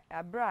baby.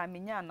 A bra,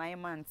 minya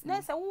 9 months.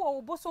 There's a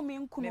woo bosom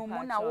in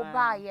Kumona or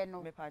buy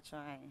no patch.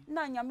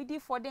 None yamidi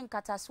for den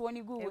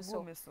cataswani go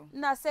so.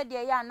 Na said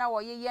the ya now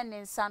or ye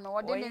and son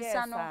or the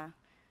son.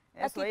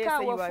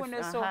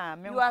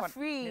 You are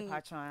free.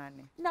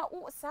 Now,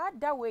 sad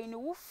that way,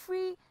 no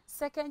free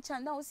second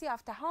chance. Now, see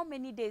after how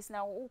many days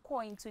now, we'll call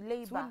into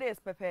labor. 2 days,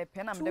 Pepe,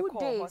 pen I'm the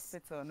call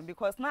hospital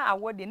because now I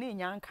would in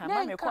young come,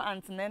 I'm a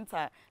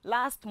antenatal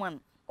last one.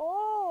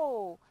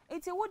 Oh,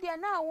 it's a wood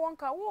now one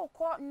can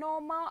walk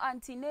normal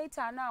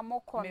antenatal now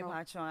more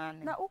corner.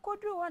 Now, who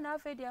could do one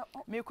after there?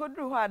 Me could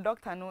do her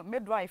doctor no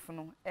midwife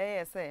no.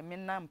 Say, me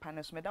nam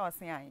punishment. I was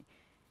saying,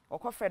 or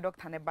call for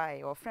doctor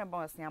nearby or friend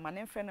boss near my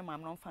name friend,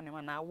 I'm not funny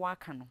when I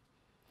walk no.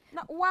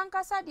 Now, one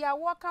casa dear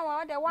walk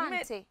out the one.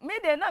 Me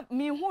they not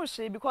me who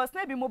she because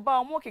maybe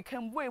mobile monkey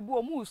can weigh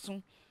bo moose.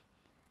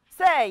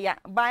 Say ya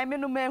by me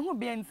no man who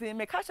be in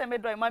me catch me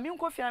drive my mean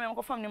coffee and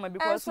I'm from them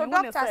because so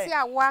doctor say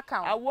I walk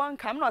out. I won't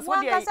come not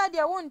what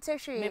they won't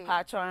take me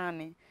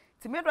patron.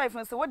 To me drive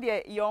and say what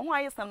dear your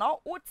wife and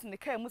all what's in the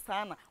car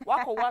musana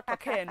walk or water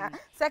can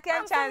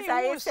second chance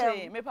I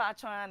say me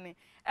patron.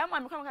 And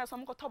I'm coming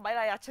some top by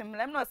a chim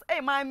lemnos eh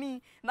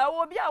mammy now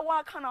will be a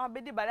walk on our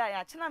bedi by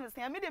a chinam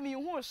say I made me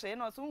who say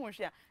not so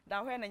much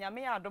that when I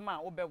may adoma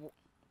obewo.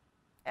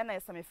 And I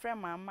saw my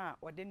friend Mamma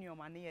or then your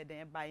money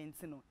then by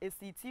intino. It's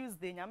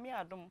Tuesday, Yami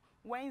Adom,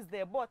 Wednesday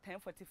about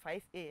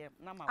 10:45 a.m.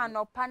 And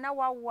no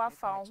Panawa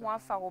wafa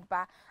wafa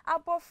oba.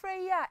 Abo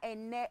Freya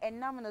and ne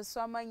and namano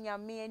summer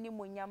yami any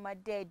munyama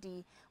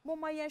daddy.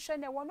 Mama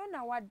Yashane one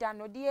na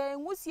wadano dear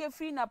was ye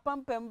free na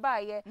pump and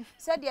buy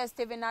said yes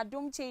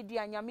stephenadom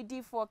kyeiduah and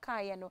Yamidi for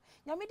Kayano.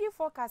 Yamidi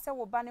for Casa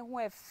will banner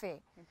who fair.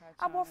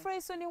 Abo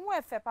Frey son in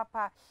wefe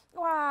papa.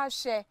 Wa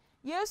she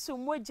yesu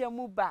moja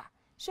muba.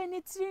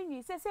 Sheni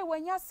trini say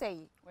when you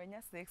say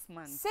 6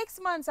 months 6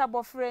 months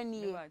above friend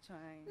ye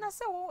na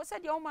say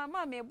said your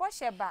mama me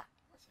bosheba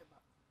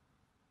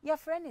your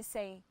friend is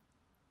saying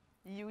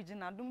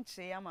Eugene Adom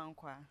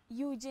Kyei-Duah.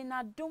 Eugene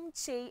Adom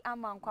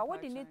Kyei-Duah.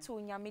 What did it to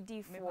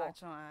nyamedi for?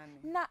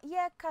 Na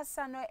ye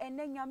kasa no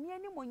ene nyame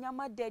ni mo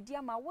nyama dadi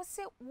ama wo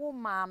se wo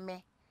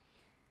maame.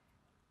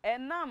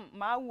 Enam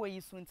ma wo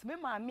yisunti me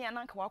maame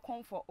ananka wa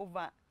come for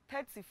over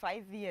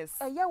 35 years.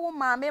 Ye wo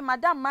maame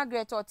Madam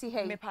Margaret oti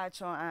hey. Me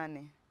patron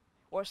ane.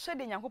 Wo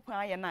hwede Nyankopon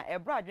aye na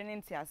ebra adwene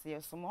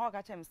ntiase so mo ho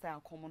ka chem say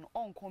akom no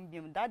onkom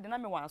biem dade na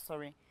me wa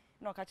asori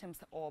na o ka chem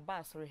say o ba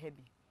asori ha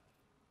bi.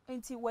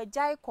 Enti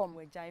wajai kom.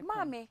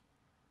 Maame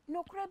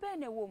no kure be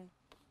na wom.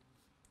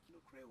 No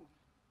kure wo.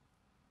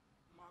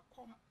 Ma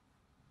kom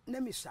na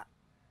mi sha.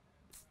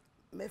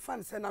 Me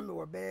fan say na me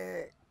wo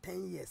be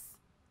 10 years.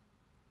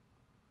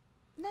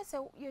 Na say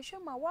you show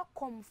ma wa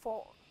come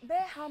for be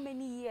how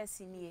many years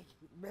in here?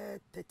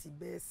 Be 30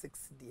 be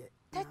 6 there.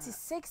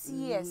 36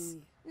 years.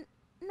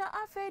 Na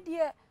afa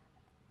die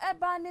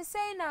eba ne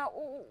say na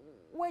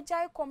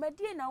wajai kom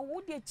die na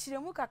wo de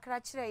kiremu kakra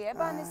kire ye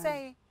eba ne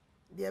say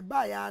de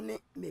ba ya ne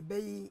me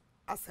be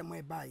asemo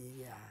e ba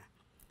ye ya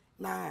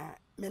na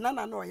me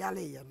nana no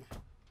yale ye no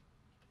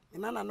me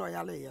nana no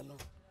yale ye no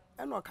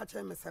e no ka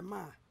kire me se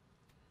ma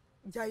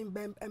jai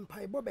bem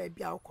empaibo ba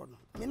bia ukono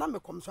me na me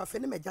kom so afa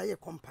ne me jai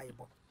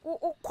kompaibo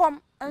o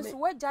kom enso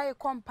we jai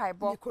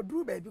kompaibo me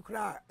kodru ba bi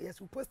kura yes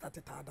supposed to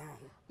tata da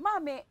ho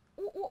maame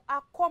o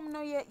akom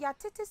no ye ya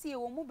tetesi ye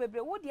wo mu bebre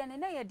wo de ne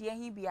na ye de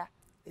ahi bia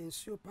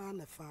ensuo pa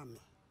na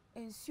fami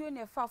ensuo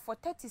ne fa for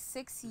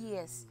 36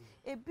 years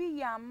ebi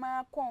ya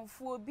ma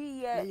konfo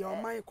bi ye your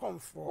my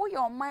konfo wo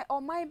your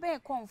my be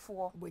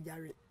konfo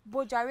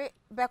bojare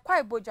be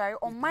kwai bojare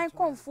on my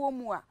konfo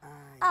mu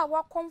a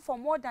wa come for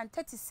more than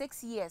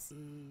 36 years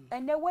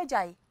ene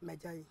wejai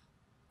mejai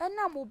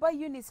ena mo ba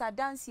units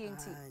adansi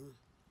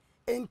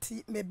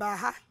enti me ba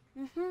ha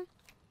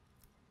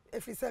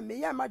efise me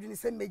ya madwene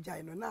se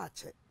mejai no na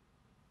ache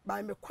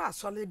ba me kwa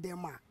asole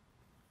dem a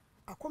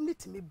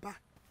akomniti me ba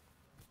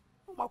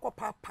mako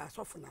papa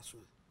sofo na so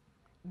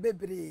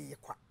bebre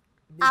kwa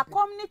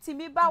akomniti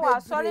me ba wa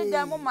asole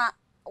dem ma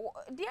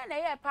die na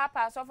ye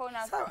papa sofo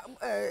na so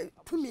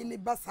tumi ni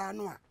basa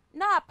no a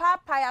na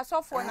papa ya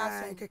sofo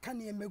na so keka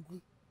ne magu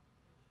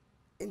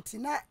enti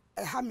na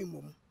ha me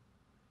mom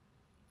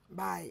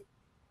bai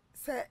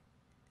se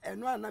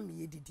eno ana me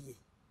yedidie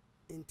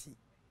enti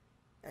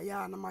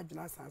ya na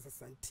madwena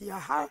sansa enti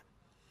ha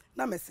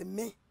na mese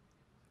me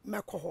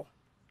mekọ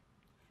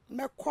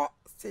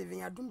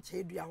Adom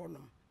Kyei-Duah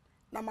honom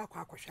na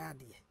makọ akohwa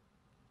ade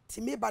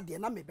ti me ba de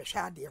na me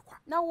behwa ade kwa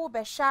na wo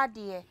behwa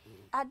ade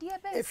ade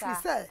be sa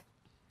efise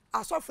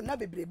asofo na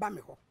bebre ba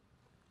me ho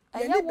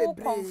ye ne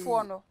bebre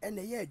konfo no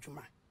ene ye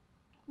adwuma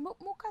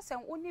mo ka se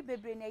oni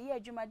bebre na ye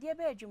adwuma de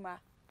be adwuma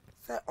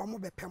se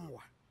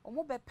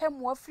omo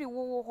bepemwa free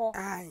wo ho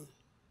ai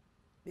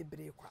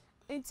bebre kwa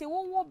enti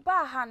wo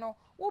ba ha no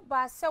wo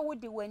ba se wo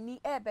de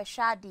wani e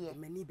behwa ade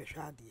mani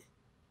behwa ade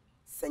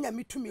senya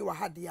mitumi wa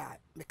hade a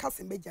me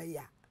kase meja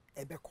ya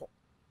ebekọ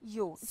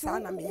yo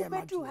sana me ye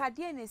ma bedru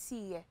hade na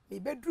si ye me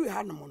bedru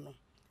ha no no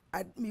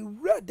me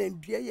wura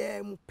dandua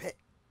ye mu pe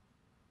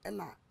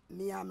na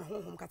me ya me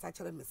honhom kata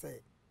kire me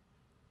se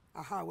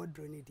aha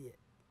wadro ni de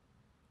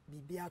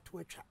bibia to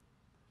atwa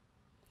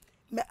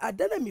me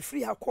adana me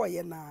free ha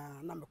koye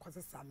na me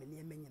kwasesa me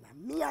ne nyina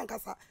me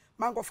ankasa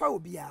mangofa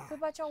obi a pe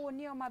ba cha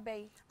woni o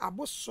mabei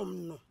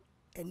abosom no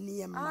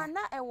eniyema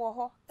na ewo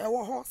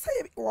ho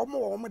se wo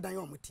mo dan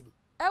yo motim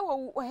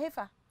ewo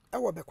hefa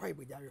ewo be kwai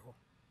bojare ho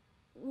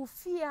wo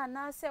fie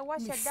na se wa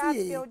sheda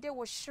build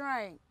wo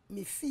shrine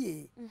me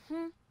fie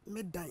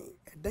me dan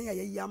ya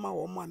yama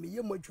wo mo a me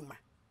yem adwuma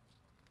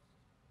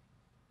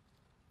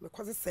me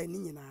kwase sa ni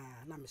nyina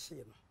na me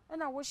hye no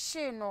na wo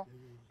hye no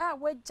a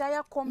we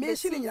jaya kombe me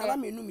hye ni nyina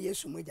me num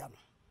Yesu moja no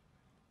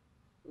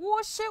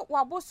wo hye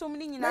wabosom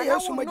ni nyina na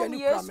wo num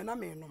Yesu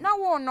na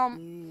wo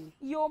nom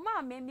yo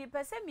ma me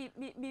pese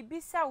me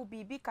bisa wo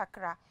bibi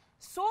kakra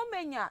so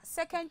menya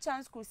second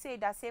chance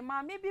crusade say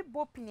ma me bi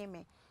bopini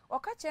me o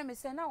ka kire me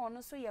se na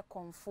wono so ye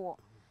konfo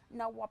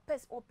na wo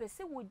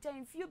pese wo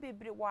jan fie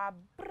bebre wa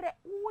bre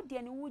wo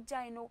de ne wo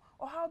jan no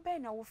o ha be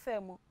na wo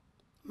fa mu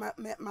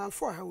ma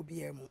fo ha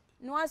obi amu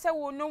no ase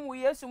wo no mu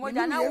Yesu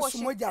moja na wo Yesu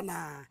moja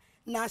na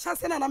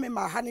ahase na me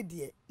ma ha ne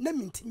de na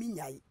mintimi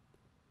nyai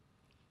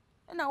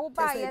na wo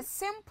ba ye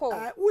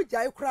simple wo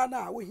jai kura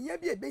na wo hia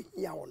bi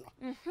ebehia wo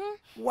no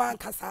wa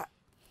nkasa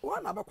wo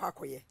na be kwa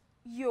akoye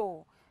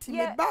yo ti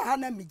me ba ha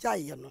na mi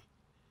jai no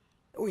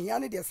o hia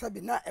ne de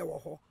sabi na ewo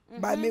ho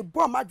ba me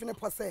bo madwene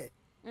po se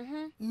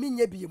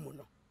minya bi mu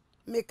no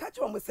me ka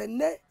che o mo se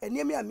ne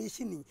eniemi a me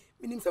hyi ni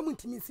minim se mu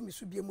ntimi nsi mi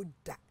so bi mu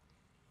da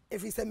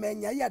efi se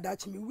menya ya da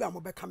chi mi wu a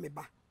mo be ka me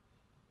ba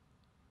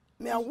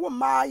me awo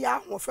ma ya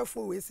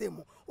ahofefo we se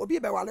mu obi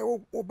be wale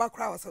wo ba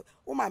kra wo se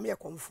wo ma me e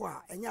konfo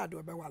a enya ade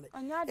obe wale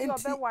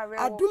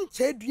Adom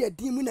Kyei-Duah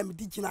din mu na me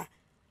digina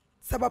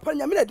se ba pa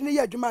nya me na de ne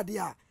ya adwuma de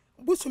a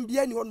busum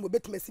bia ni won mo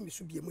betima si mi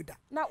so bia mu da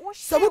na wo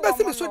se mo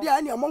besi mi so dia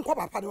ani mo nko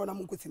papa de wona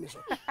mo nkosi mi so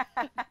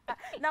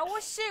na wo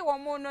hye wo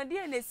mo no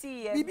de na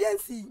si ye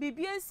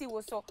bibiansi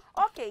wo so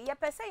okay ye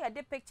pese ye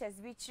de pictures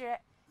bi kire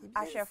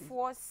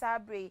ahwefo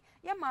sabre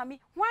ye mami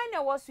hwan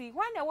na wo so yi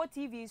hwan na wo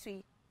TV so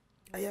yi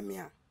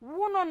Ayamia.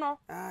 Wono.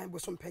 Aye,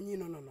 bosom penny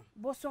no.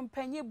 Bosom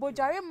penny,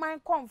 bojare man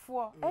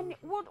comfort. And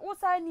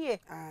what's I near?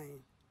 Aye.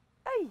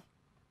 Hey.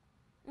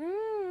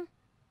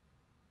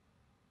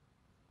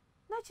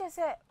 Not just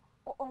say,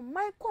 oh,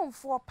 my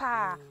comfort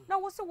pa. Now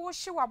what's the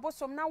wash you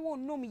bosom now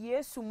won't know me,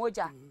 yes,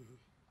 Moja.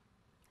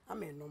 I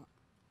mean, no.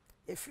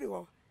 If you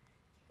will,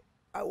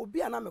 I will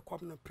be an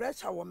amicable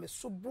pressure on me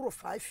so bro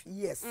 5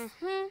 years.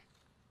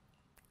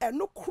 And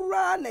no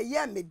crown a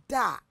year me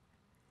da.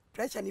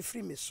 Pressure ni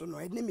free me so no,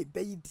 and me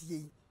bay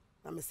ye.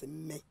 Na me say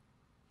me.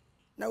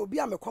 Now will be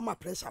a comma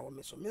pressure on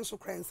me so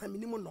crying some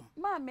minimum.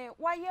 Mammy,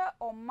 why you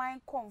on my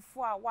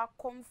comfort what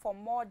come for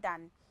more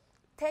than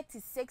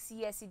 36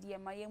 years dear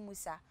my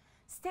Musa.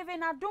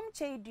 Adom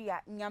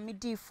Kyei-Duah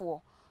nyamidi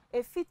for.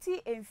 E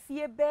fiti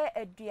enfie be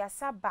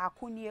eduasa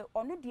bakunie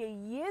ono de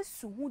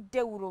Yesu hu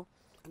dewuro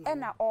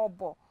ena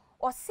obo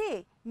o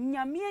se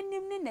nyame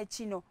anim ne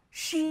nachi no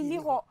hwi ni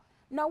ho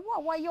na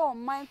wo ye on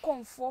man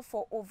comfort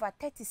for over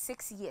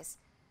 36 years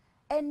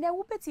ene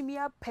wo betimi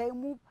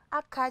apamu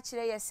aka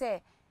kire ye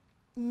se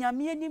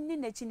nyame anim ne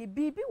nachi ni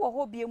bibi wo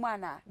ho biemu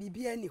ana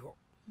bibi ani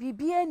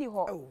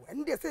ho oh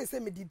ene de say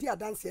me didi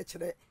adanse e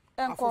kire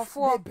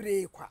enkofo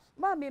bebre kwa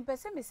ma me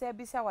pese me se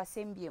bisa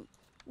wasembiem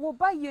wo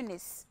ba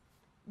Eunice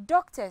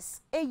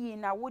doctors eyi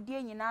na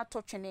wodi nyina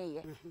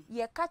atotwene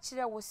ye ka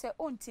kire wo se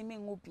ontimi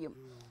ngobiem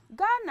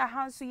Ghana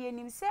hanso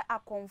yenim se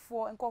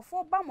akonfo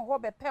enkofo ba mo ho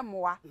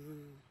bepemwa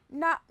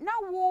na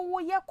wo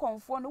ye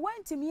konfo no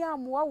wantimi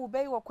amoa wo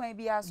bei wo kwan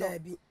bia so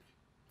dabi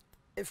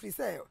efri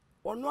se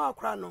ono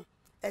akra no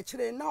e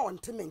kire na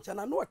ontimi nche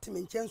na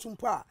otimi nche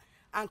nsumpo a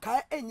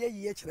anka enye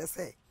yiye kire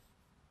se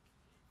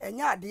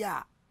enya ade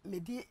a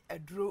medi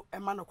aduro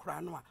ema no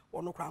kra no a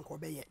ono kra nko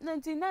beye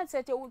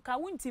 1997 ka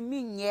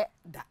wantimi nye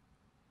da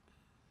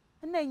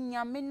na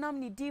nyame nam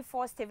ni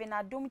D4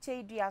 Adom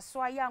Kyei-Duah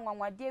so aya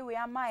anwanwade we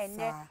ama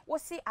ene wo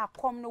si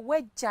akom no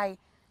wajai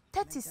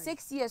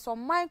 36 years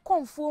on my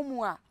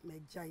conformu a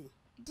mejai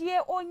die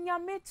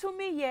onyame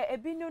tumi ye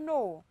ebinu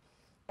no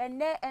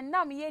ene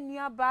enam ye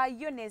nuaba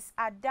Eunice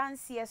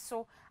adanse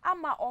so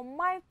ama on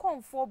my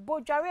conform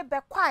bojare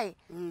bekwai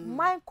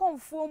my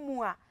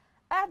conformu a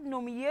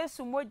adnom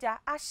Yesu moja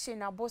ahye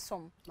na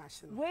bosom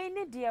we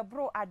ne de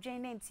bro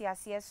adwen ne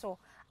ntiase so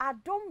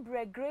Adom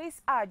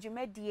Grace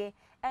Arjumedie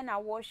ena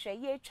wo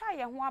hwe ye twa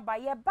ye ho aba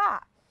ye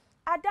ba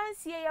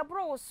adanse ye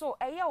bro so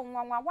eye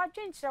onwanwa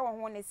wadwenkire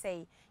wo ho ne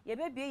sei ye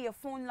bebie ye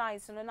phone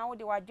lines no na wo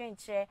de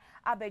wadwenkire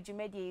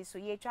abadwumedie so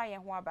ye twa ye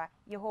ho aba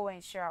ye ho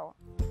wenhira wo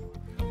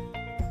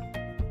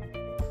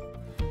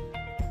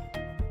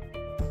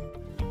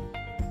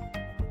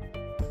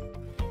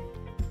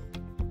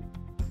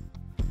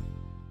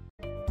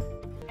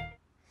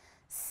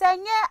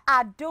Senye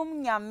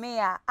Adom nyame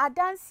a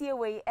adanse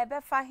we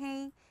ebefa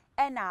hen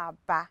ena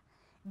aba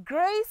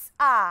Grace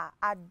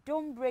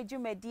Adom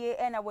Brejumedie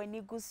ena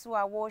wani gusu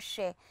a wo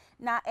hwe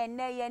na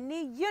ene ye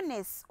ni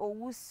Eunice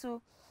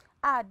owusu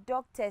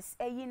doctors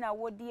eyi na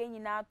wodi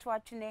nyina ato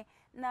atwene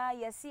na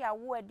yesi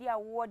awo ade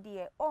awo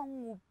de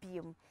onwu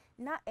biem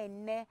na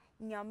ene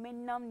nyame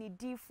nam ni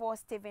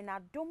D4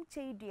 Adom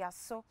Kyei-Duah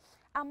so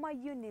ama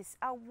Eunice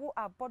awo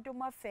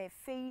abodoma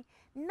fefei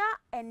na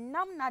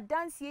enam na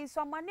dance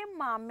so amane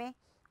maame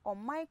o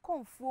my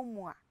konfuo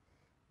mu a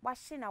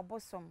wahye na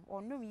bosom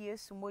onum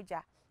Yesu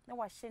moja na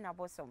wahye na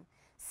bosom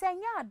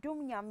senya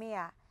Adom nyame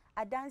a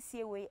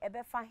adanse we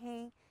ebefa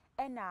hen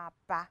ena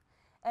aba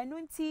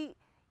enunti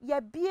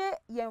ye bie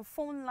ye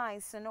phone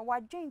lines no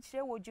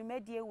wadwenkire wo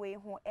dwumadie we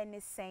ho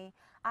ene sen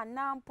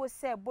anampo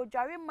se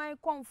bodware my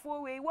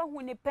konfuo we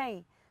wahu ne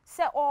pen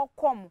se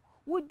okom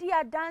wudi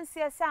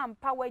adanse se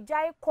ampa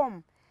wajai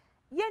kom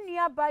ye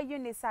nuaba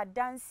Eunice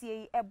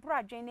adanse ebro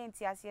adwene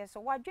ntiase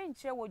so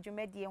wadwenkire wo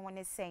dwumadie ho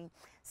ne sen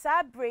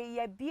sabre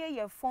ye bie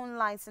ye phone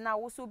lines na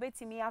wo so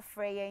betimi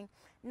afre yen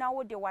na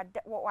wo de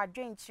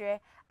wadwenkire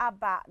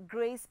aba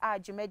Grace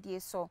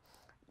Arjumedie so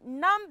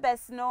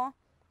numbers no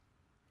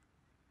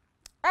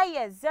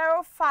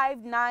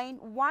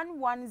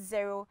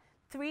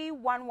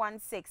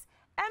 0591103116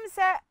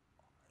 say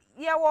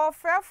ye wo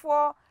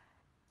frefo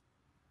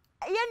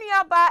ye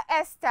nuaba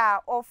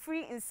Esther or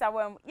free in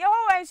Sawam ye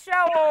wo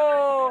wenhira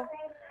wo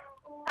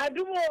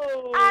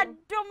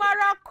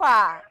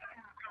adumarakwa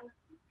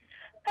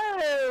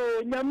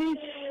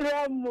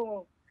nyamishra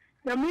mo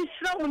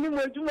ni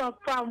moduma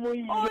pa mo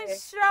yi o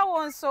shira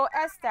won so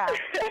Esther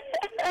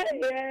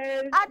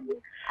yes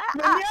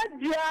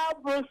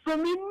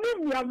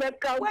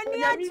when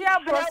you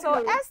diabo so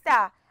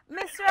Esther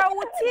Mr.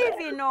 Wu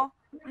TV no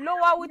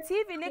lower Wu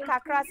TV ni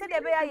kakra se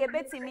de be ya ye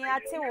betimi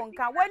ate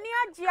wonka when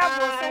you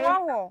diabo so wo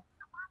ho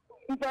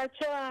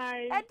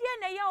mpachai e die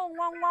na ye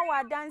onwanwa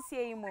wa dance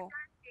yi mo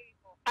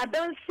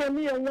adanse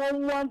mi ye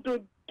won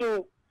do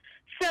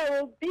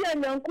so bi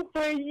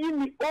anyankupo yi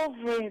mi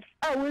ovaries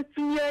a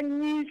wetu ya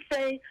nyi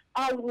sei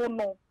awo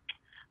no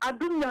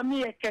Adom nyame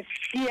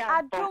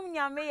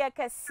ye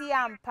kesi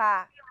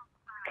ampa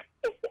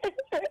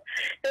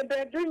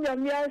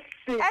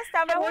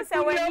Esther me hu se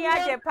wani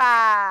age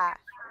pa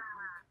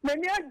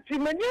many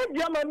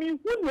mami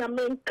hunya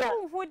menka.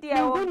 Who dear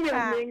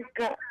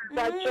menka.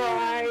 That's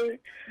why.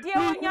 Dear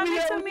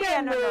Yami to me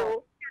and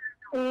no.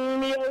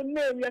 Your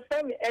name, your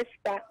family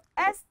Esther.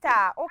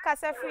 Esther, o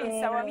kasa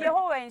free so am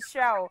yeho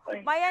enhra o.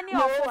 My any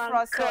of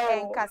so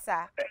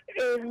enkasa.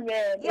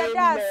 Amen.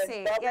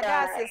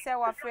 Yada say say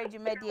wa free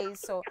dwumade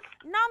so.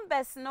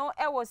 Numbers no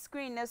e wo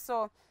screen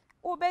so.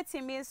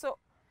 Ubetimi so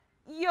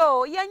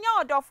yo yenya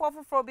odofo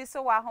foforo bi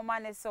so wa homa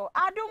ne so.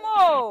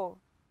 Adumo.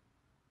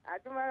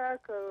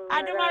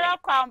 Adumara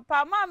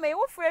kwampa mama e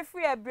wo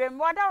free ebrem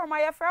wada roma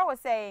ye fra wo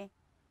say.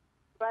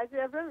 But you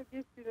ebrem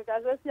this to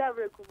ka so sia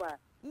abrekuma.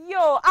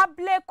 Yo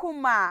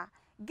ablekuma.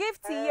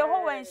 Gift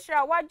yeho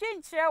enhra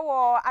wadwenkyere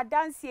wo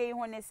adansie yi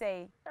ho ne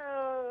say.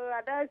 Oh,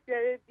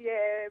 adansie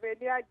die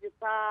meni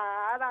agipa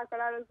ara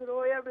akala no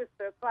so ye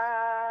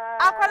besepa.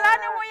 Akwala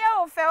ne ho ye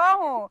ofe wo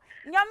ho.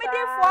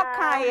 Nyamedifo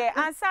kan ye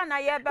ansa na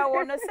ye be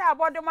wo no say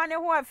abodoma ne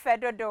ho efe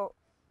dodo.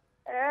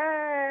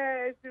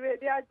 Si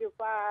meni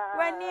agipa.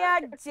 Wani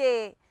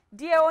aje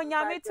die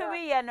onyame to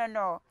wi ye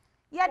no.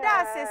 Yada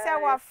asese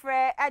wa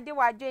frɛ ade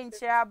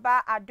wadwenkyere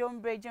aba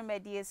Adom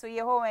Brejumedie so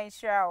yeho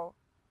enhra o.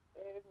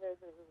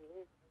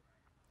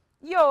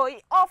 Yo,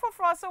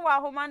 ofofro so wa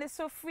homa ne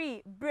so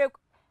free break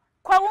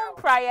kwawun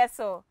prayer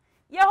so.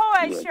 Yeho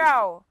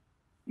enhra o.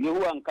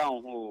 Yeho anka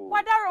ho.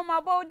 Wada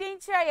roma bo din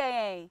kyere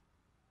yen.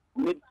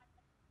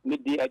 Me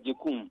di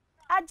ajekum.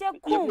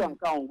 Ajekum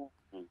anka ho.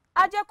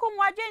 Ajekum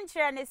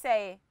wadwenkyere ne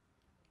say.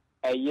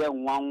 Eye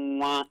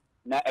nwanwa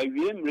na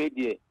awie mre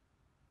die.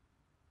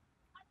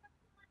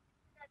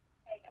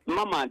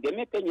 Mama, de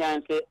me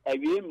penyan se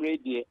awie mre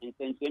die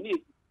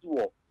nsenseni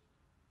esiwo.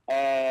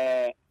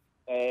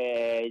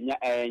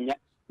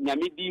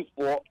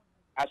 Nyamidifo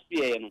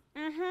asiye no.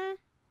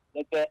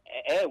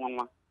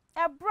 Nwanwa.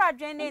 Ebra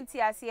dwene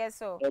nti asiye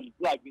so.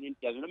 Ebra dwene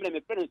nti asiye. No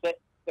me friend say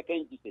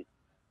second Jesus.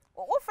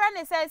 O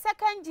friend say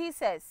second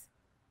Jesus.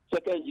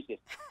 Second Jesus.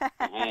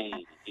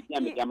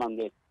 Ediya me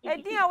jamangwe.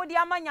 Ediya wo di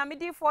ama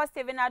nyamidifo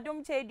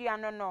Adom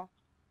Kyei-Duah no.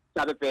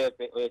 Sabe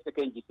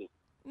second Jesus.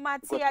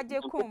 Mati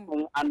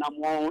ajekum.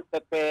 Anamo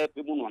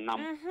pepe mu no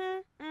nam.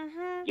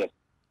 Yes.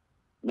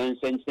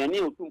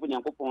 Nensenseni otumpo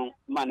nyankopon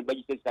man ba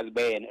Jesus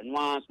salbe no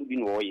aso bi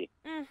no oye.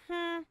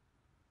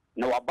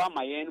 Na waba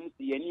mayenum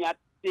si yani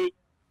ate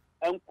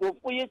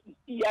enkofo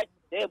yesisi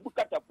ya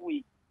bukatapu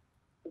yi.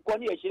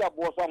 Ukoni ye hira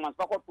bo so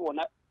amansa koto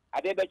na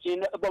ade be chi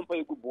na ebompa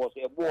egu bo so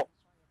ebo.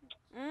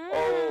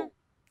 Oh.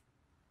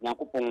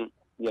 Nyankopon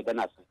ye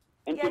danase.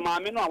 Enti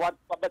maame no awa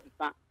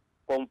babetisa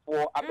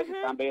konfo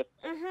abetisa be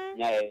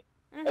nya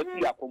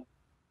efi akom.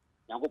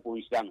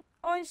 Nyankopon hira no.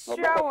 On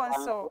hira won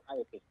so.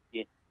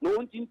 No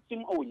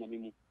untim awonyame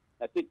mu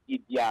na teti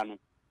bia no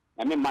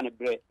na me man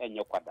bre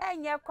enye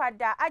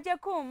kwada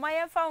ajekum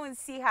mayefa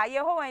unsi ha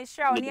yeho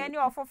enhra oni ani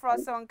ofoforo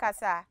so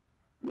nkasa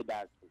me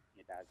das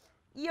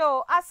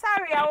yo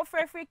asari a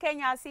ofrefri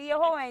Kenya si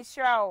yeho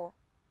enhra o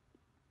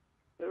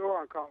yeho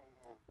anka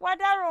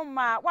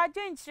wadaroma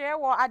wadwenkyere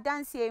wo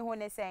adansie hu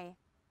ne sen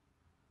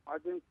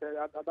adwenkyere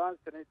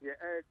adansie ne de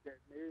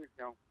ne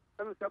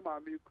ehwan se ma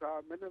mi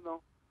kra me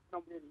no na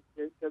mo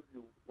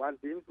interview one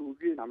day so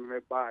we na me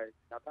buy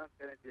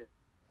adansie ne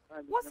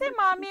wo se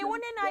maami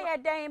woni na ye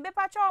den be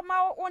pacho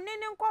ma woni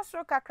ni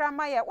nkosoro kakra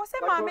ma ye wo se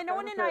maami ne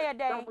woni na ye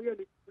den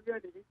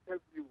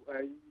interview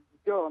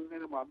yo me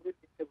no ma me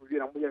interview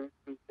na mo ye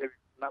interview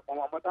na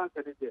ma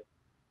danse de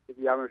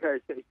bi am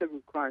hwe se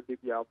bi kran de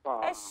bi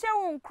afa e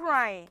hwe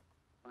kran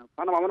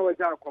ana ma no wa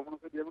ja ko mo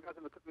so de me ka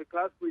se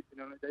class week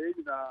no da ye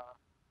na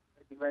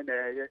di me na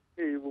ye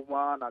e bu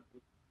ma na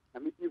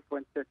mi di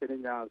fon se ne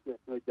nya so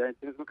no ja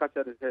tin so ka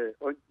cha de se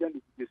o ja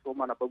ni bi so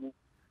ma na ba mu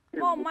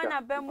mo ma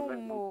na ba mu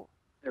mo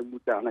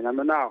emuta na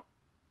nyame na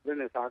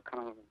rene sa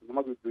kan no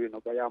ma bi no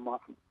ba ya ma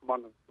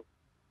no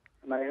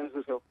na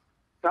enso so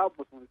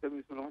tapo so se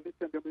mi so no de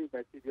tende mi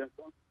ba ti dia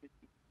so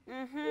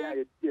ya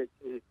ye ti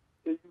e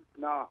you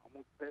na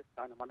mo se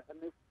na man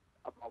ene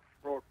about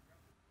fraud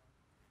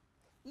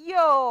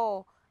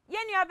yo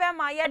yeni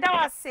abema ye da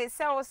wase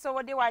se wo so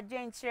wo de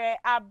wadwenkyere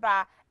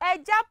aba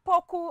eja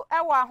poku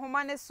e wa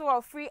homa ne so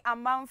of free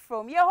amount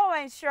from yeho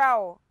enhra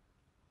o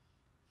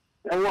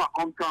e wa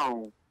on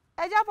kan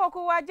eja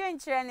poku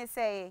wadwenkyere ne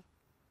say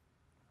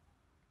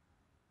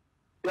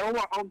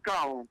yeho on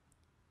kan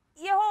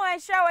yeho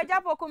enhra o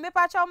eja poku me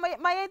pacho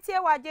mayetie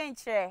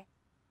wadwenkyere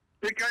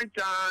second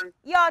chance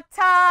your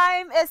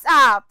time is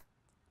up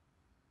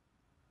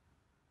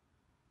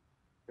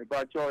e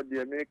pacho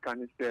de me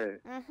kan say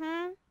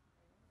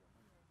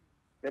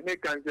the me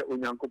kan say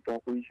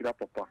onyankopon o yira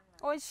papa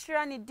o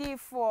shira ni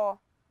D4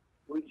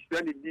 o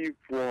shira ni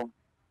D4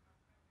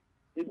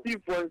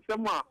 D4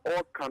 nsema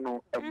o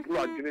kano ebru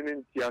adwene ne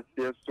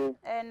ntiase so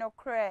no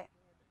kre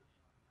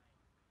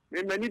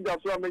me mani da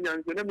so amenya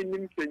nse na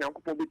menim se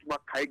nyankopon betuma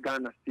kai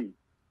Ghana sei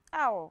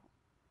awo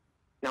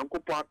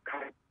nyankopon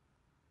kai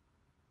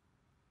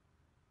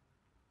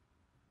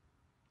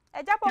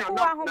eja poku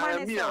wa homa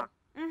ne so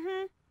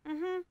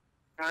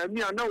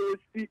mi ana o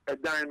si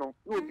edan no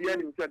no bia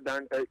ni se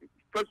dan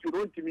first you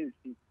don't mean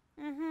see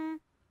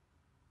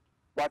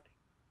but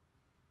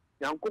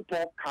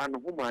Nyankopɔn kan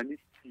ho ma ne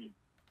si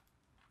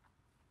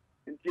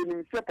nti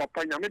nim sɛ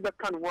papa nyame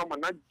bɛka no ho ama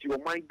na gye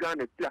ɔman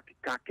Ghana ti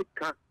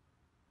akeka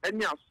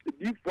ɛne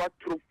asodifo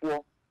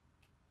atorofoɔ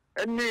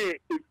ɛne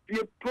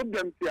efie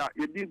problems a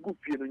yɛde gu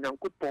fie no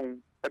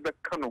Nyankopɔn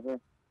ɛbɛka no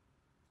ho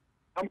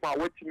ama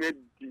watimi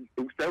adi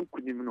ewusan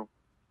kunim no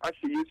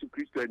ahyɛ Yesu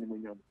Kristo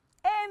animonyam.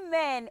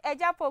 Amen.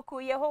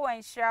 Ejapoku Yehovah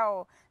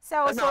nhyira.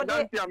 So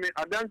de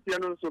adantia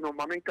no nso no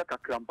mame nka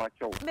kakra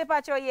mpakyɛw. Me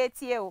pakyɛw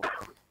yetie o.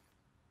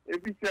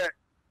 Ebi sɛ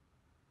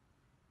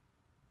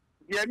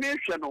deɛ me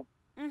hwɛ no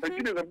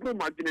ɛtine na bro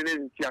magine ne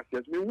nti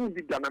asɛs me hu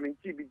bi da na me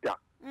nti bi da.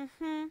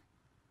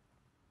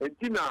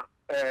 Ɛtina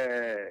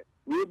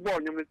we bɔ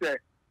nyom ne sɛ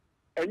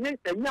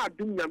ɛnyɛ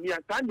adum nyame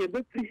a saa ne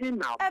bɛfiri he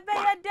na ba.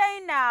 Ɛbɛyɛ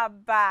dɛn na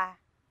ba.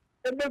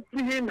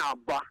 Ɛbɛfiri he na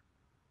ba.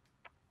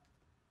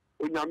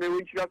 Onyame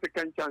we nhyira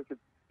second chance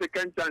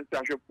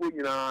ahwɛfo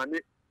nyinaa ne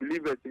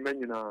believers men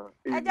nyinaa.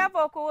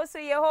 Ejapoku so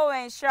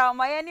Yehovah nhyira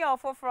ma ye ne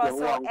ofoforo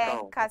so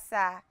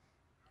enkasa.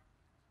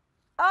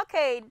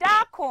 Okay,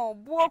 Dako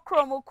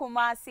buokrom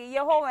kumasi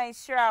Yehovah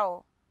nhyira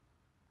o.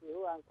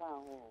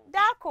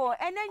 Dako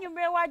ene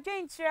nwumre wa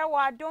dwenkyerɛ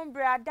wa Adom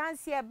bra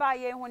dance e ba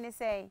ye hu ne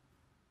sɛ.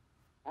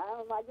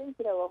 Ma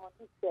dwenkyerɛ wa ho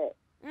sɛ.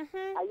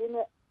 Aye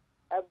ne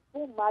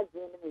ebu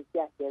magin ne ti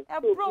asɛ.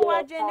 Ebru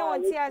magin ne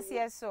won ti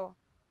asɛ so.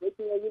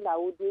 Wetin yi na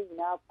wodi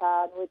nyina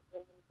pa no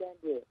wetin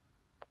ntende.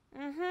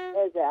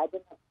 Eze ade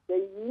na ye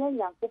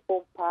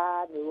Nyankopɔn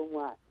pa ne wo mu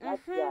a.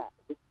 Atia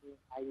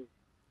ayi.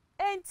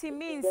 Enti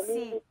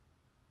minsi.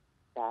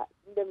 Ta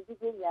ndem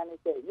didi nya ne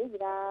sɛ ye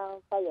nyina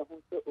fa ye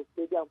ho sɛ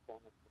okedia mpɔ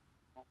no.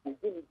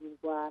 Ndini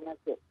dinkwa na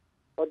sɛ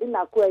ɔde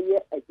na ko ye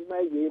adwuma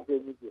ye ebe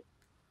mu die.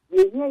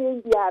 Ye hia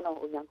ye ndia no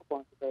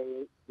Onyankopɔn sɛ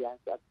ye dia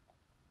nsa.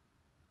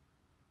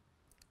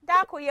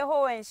 Dako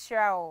Yehovah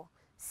nhyira o.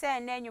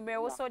 Say na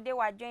nwumre wo so de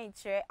wadwen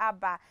kyerɛ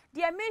aba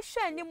de me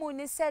hwɛ ni mu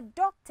ni sɛ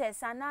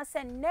doctors ana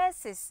sɛ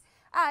nurses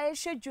a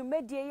ehwɛ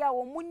dwumadie ya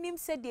wo munim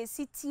sɛ de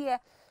sitie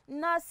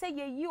na sɛ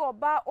ye yi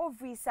oba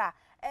ovaries a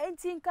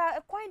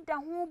entinka kwan da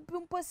ho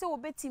bimpo sɛ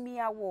obetimi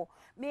awo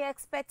me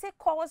expect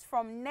calls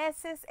from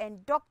nurses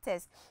and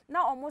doctors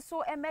na omo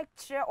so emek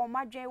kyerɛ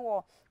omadwen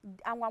wo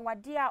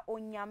anwanwade a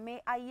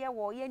onyame ayɛ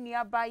wo ye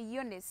nuaba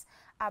Eunice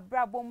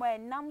abrabɔ mo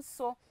enam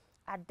so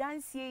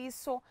adansie yi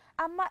so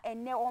ama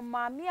ene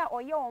omame a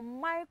oye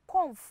omai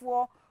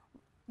konfo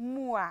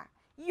mua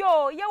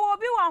yo ye wo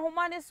bi wa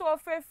homa ne so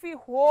ofrefi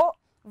ho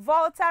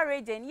Volta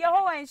region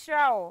Yehovah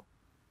nhyira o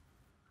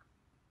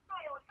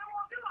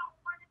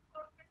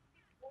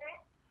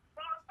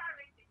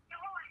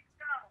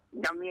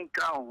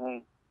Nyamenka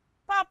ho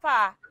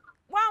papa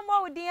one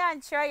more di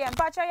ankyerɛ ye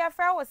mpacho ye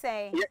frɛ wo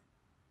sɛn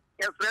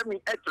ye frɛ mi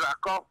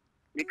etrako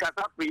ni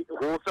kasafi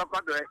ho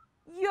sokodo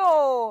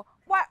yo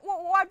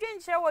what dwen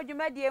kyerɛ wo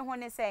dwumadie ho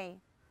ne sɛn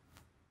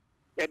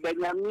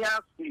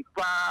Nyamia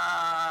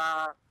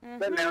sipa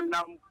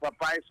nam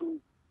papa so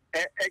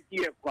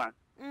ekie kwa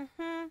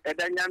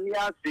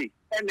Nyamia si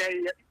ene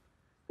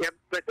ye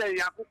pese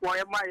yakukwo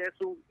ye ma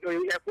yesu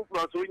ye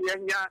kufro so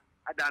nyanya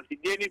adansi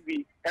de ni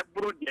bi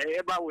ebru de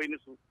e ba we ni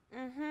so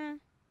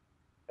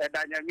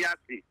Nyamia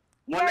si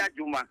mona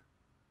juma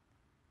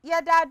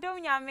ye da dum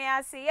nyame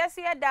ase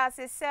yesu ye da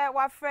ase sɛ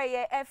wa frɛ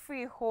ye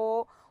every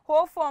ho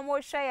form o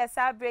hwɛ ye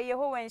sabre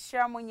Yehovah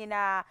nhyira mo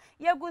nyinaa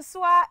ye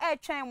gusua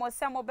etwen mo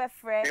sɛ mo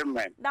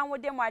bɛfrɛ na wo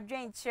de mo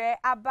adwen kyerɛ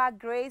aba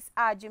grace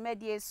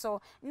adwumadie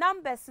so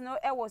numbers no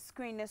e wo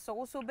screen so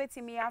wo so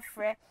betimi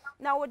afrɛ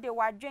na wo de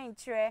wadwen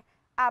kyerɛ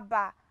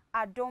aba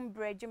Adom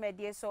bra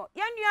adwumadie so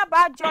ye nua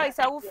ba Joyce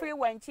a wo free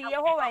wanchi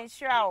Yehovah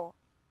nhyira o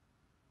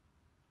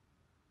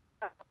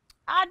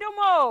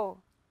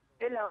Adomo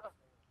Hello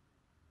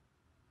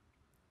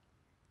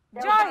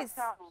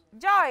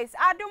Joyce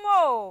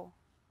Adomo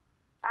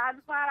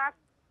Adfara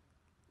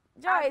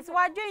Joyce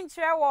wadwen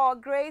kyerɛ wo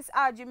grace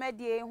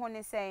adwumadie ho ne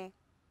sɛn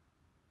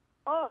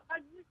Oh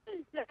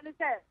adwumadie ne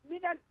sɛ mi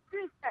na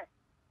Christ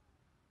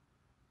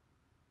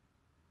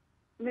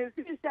me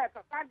fi sɛ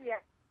papa de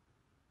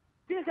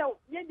sɛ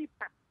ye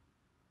nipa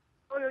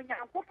oyo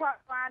Nyankopɔn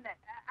ana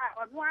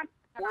ɔno an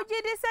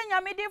Uji di sɛ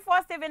nyame di for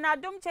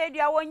Adom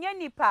Kyei-Duah wonye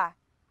nipa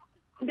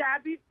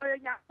Dabi oyo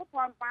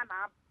Nyankopɔn pa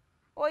na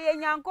oye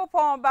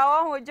Nyankopɔn ba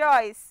wo ho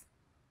Joyce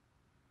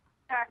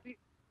Dabi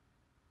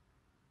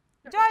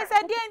Joyce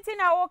adienti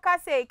na wo ka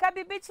sei ka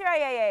bibi kyerɛ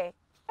ye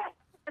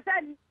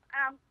sɛ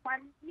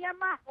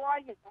niema ho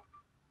ye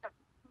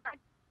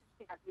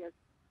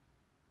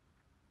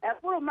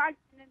Eburu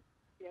maginin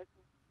yeso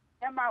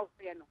ema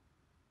ofre no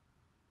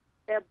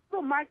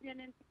Eburu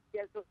maginin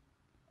yeso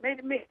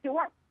me ti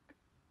wa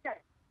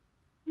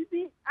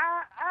bibi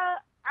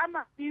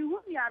ama bi hu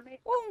ya me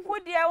unhu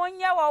de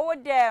wonye wo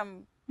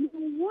dem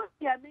hu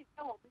ya me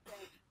wo bi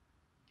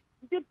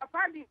dem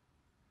papa di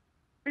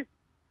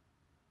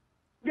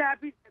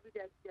Dabi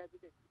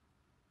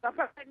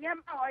papa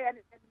niema ho ye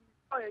ne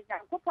oyo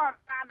Nyankopɔn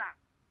ana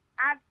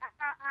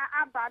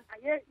aba na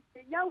ye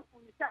nyawu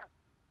nisa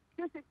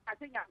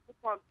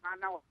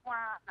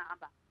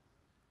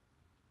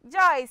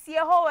Joyce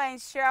Yehovah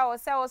nhyira wo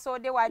sɛ wo so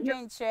de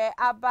wadwen kyerɛ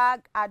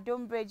aba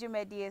Adom bra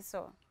adwumadie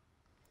so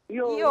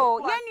Yo,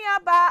 yeni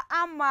aba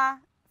ama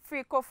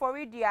friko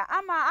foridia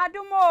ama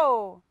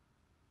adumo.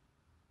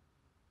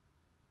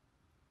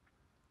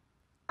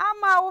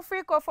 Ama u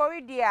friko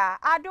foridia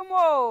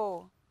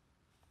adumo.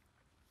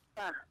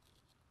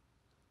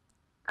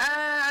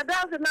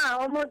 That's now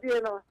almost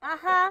you know.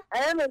 Aha. I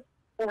am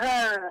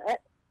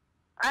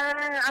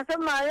I said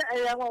my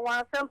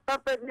one some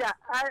papa here.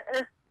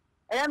 I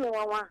am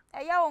one.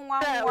 Eya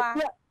onwa. I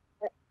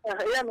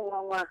am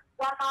one.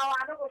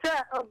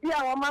 Sir, be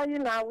our money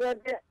now where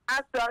the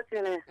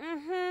astronaut.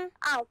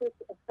 Out.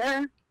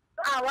 I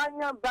want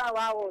your bow.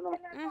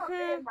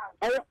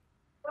 I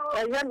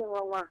am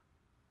one.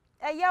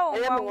 Eya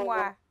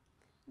onwa.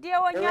 Dear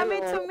onyame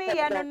to me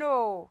ya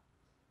no.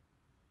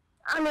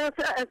 I mean,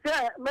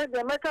 sir, but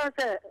the matter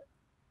said,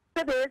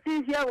 the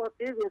see here what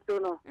is it to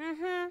know?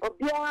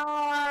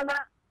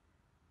 Obiana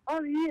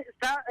only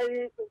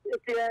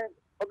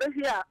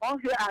Obisia, on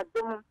here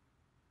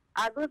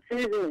I don't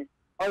see him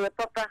or the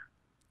papa.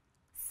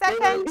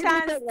 Second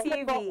Chance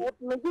TV.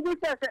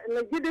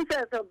 Megidi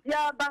says of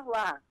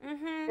Biabawa.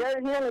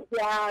 They're here in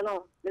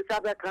piano, the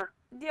Sabeka.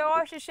 Dear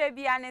Oshisha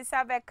be an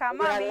Sabeka,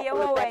 Mammy, you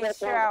always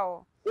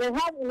show. We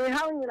have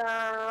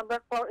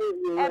before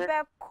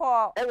Ebe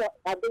call.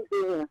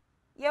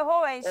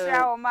 Yeho and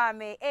show,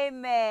 mammy.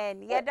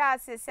 Amen. Yada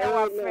says,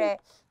 friend.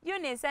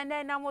 Eunice and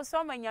then I was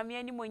some and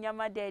yammy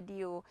munyama dead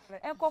you.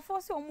 And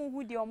coffos or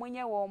moo de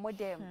omonia or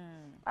modem.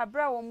 A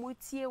brow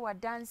mutie or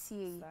dance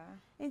ye.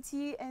 And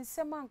tea and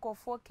some uncle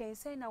for can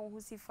say now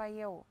who see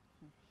fire.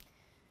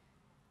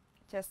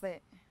 Just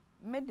say,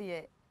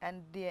 media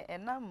and dear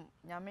enam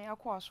yammy a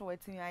quash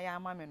waiting I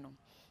am mammy.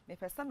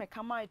 If I some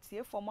come out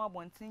here for more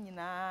one thing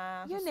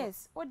na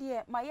Eunice, oh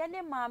dear, my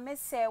young mamma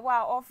say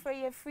wa offer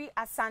you free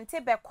asante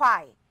be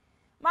quiet.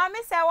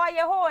 Mammy say why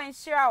you ho and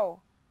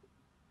show.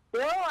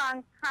 Yo,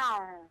 and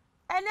count.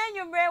 And then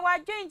you bring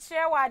what drink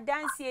share what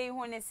dance ye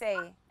when they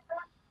say.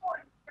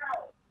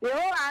 Yo,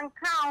 and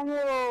count,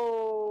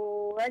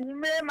 and you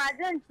may my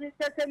drink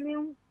to me.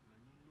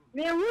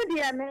 Me would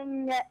ya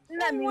mean yet,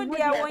 let me would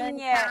ya 1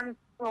 year.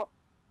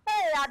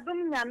 Hey, I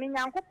don't mean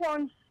Uncle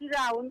Pond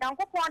Shira,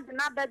 Uncle Pond,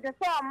 and I bet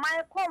saw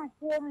my come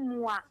for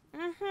more.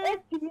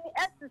 It's me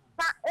at the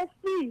start, a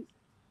sea.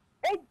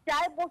 A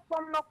jibe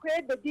from no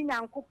crave the dinner,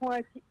 Uncle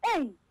Pond.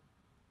 Hey,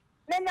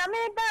 then I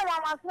may bear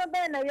one was no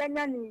better.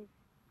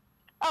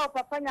 Oh,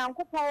 Papa,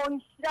 Uncle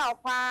Pond Shira,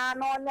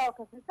 no, on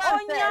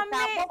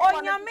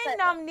your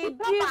men, need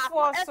you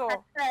for so.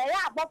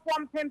 Yeah, but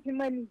 1 penny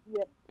money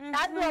here.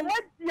 That's what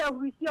you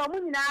with your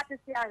money at the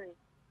series.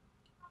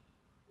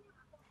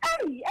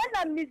 Hey, and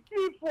I'm the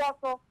chief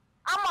also.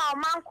 I'm a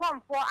man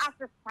come for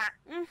assistant.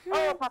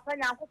 Oh, Papa,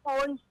 Uncle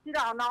Pond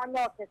Shira, on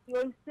your case.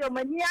 You still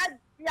many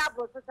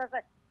diablos.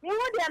 You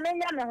would have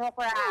made them a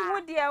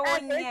would dear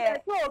 1 year.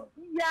 So,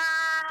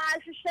 yeah,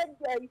 she said,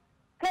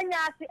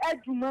 Kenya,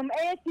 Edmum,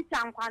 80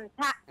 time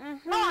contact.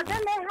 No,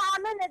 then they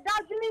have many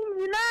dazzling,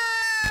 you know.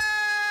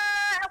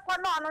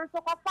 On so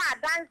far,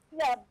 dance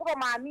here,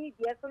 Broma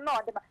media, so no.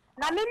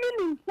 Now,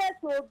 many says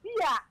so be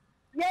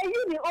yeah,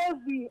 you the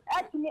Ovi,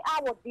 actually,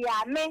 I would be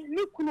a man,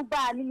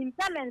 Nikuba, in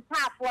time and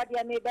half what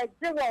they may be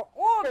zero.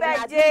 Oh,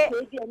 that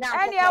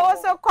and you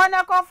also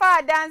corner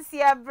coffee dance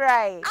here,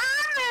 bright.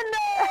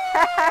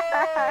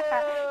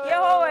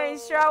 Yo, and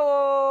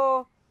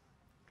show.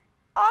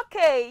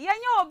 Okay, you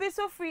be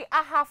so free.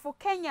 I have for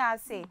Kenya,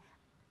 say.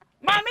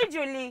 Mammy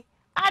Julie,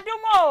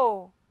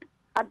 Adumo.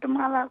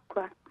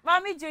 Adumalaqua.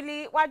 Mammy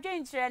Julie, what do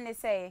you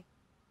say?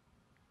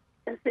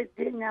 I said,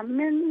 Dinner,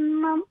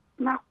 men.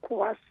 Na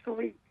kwa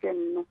sweet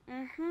no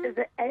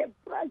the a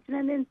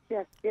brajnen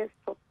yes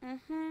so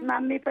na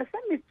me pesa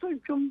me to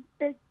dwum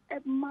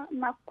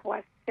na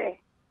kwa se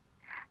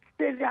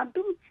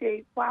Adom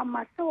Kyei-Duah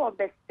ma se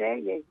obese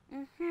ye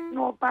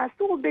no ba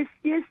se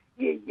obesie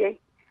ye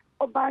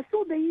oba se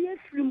obeye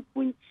frim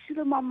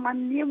punchire mama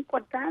nem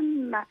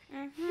kodanna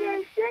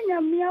ye shenya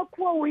me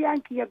akwa wo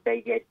yanke ye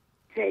beye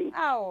ten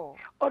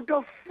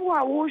odofo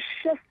a wo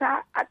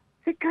hwesa at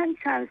second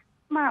chance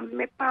ma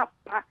me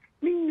papa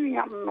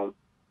Miniam no,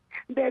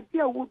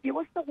 baby, I would be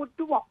also would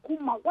do a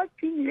kuma, what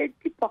in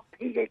lady papa.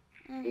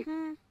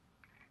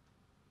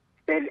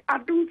 Said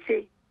Adom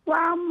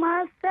Kyei-Duah,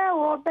 my say,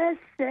 best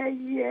say,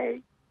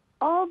 yea,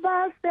 all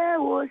best say,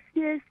 was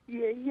yes,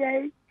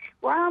 yea,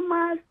 one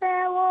my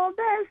say,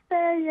 best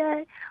say,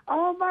 yea,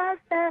 all best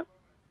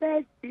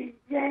say,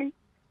 yea.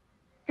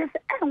 Just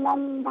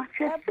one much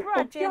yes,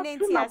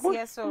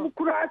 so.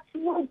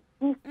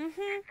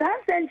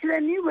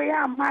 Anyway,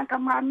 I'm Maka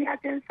Mammy, I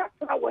can such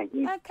a way.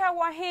 I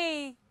can't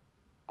hey.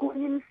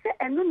 Couldn't say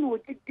and no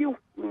do.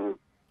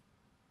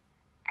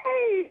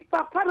 Hey,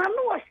 Papa, I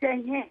know what's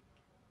saying.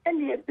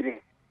 And the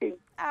address.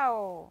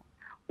 Oh,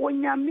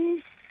 when you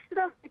miss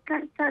the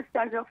can't touch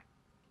of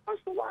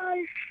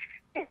why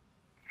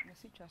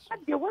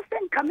there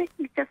wasn't coming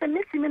just a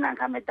missing and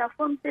come at the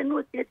phone to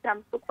no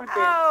them to put.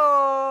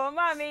 Oh,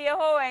 Mammy, your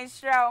whole and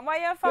shroud.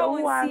 My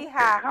phone will see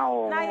her.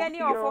 Now you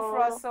knew for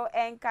Frosso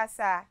and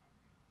Casa.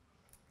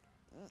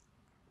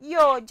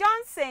 Yo,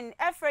 Johnson,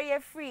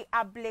 free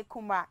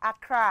Ablekuma,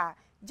 Accra.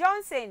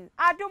 Johnson,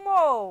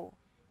 Adumo.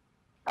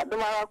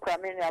 Adoma kwa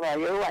me ni aba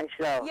Yehowa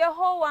nhyira o.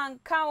 Yehowa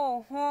nka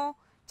wo ho.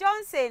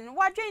 Johnson,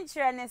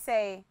 wadwenkyerɛ ne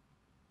sɛ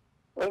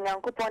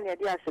Onyankopɔn ne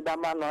di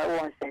asedama no e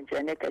won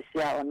senkyerɛ kɛse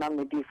a ɔnam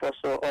ne di fo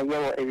so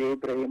ɔyɛ wɔ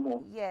ewe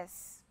mu.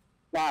 yes.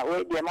 Na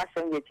we de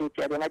masɛm yɛ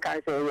tete de na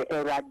kan sɛ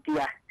Awurade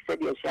a sɛ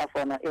de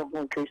ahyiafo no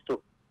ehu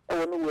Kristo. E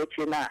wɔ no wo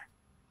akyi na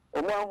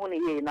omo ahu ne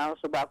yɛ na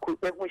nso ba ko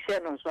ehu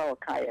hyɛ no nso a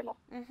ɔkae no.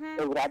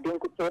 Awurade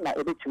nkuto na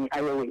ebetumi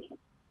ayɛ wei.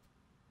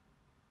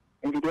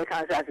 Ndi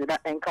kan sɛ aseda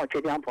enka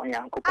ɔtwɛdi ampɔn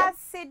Yankopɔn.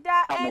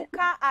 Aseda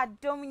enka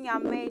Adom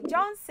Nyame.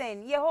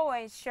 Johnson,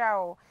 Yehowa nhyira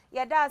o.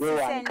 Yɛda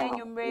asese ne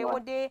nwumre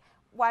wode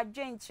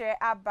wadwenkyerɛ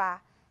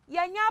aba.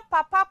 Yɛnya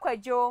Papa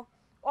Kwadwo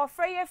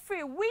ofre ye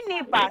free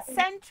Winneba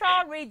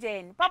Central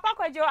Region. Papa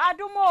Kwadwo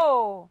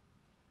Adomo.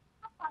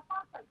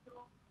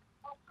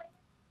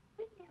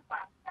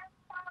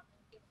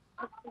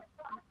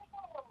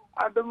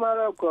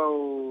 Adomara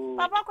ko.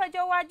 Papa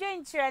Kwadwo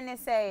wadwenkyerɛ ne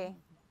sɛ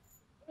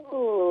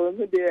Oh,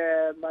 me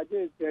de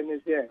magician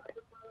is here.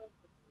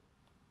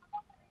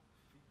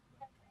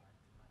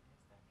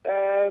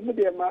 Me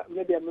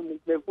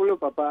follow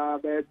Papa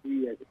by 3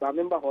 years. I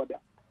remember order.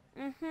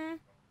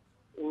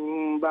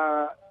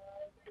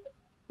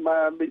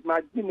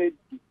 My teenage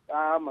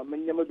my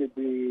name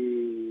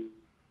be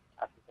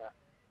Africa.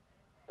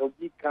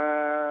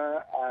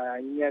 Obika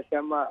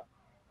Nyasama.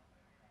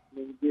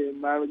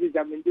 My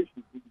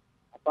examination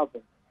apart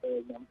from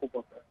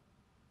Nampo.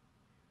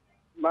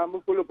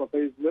 Mama follow Papa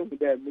is long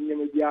there,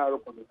 minimum year on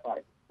the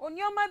 5.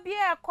 Onyoma be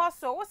a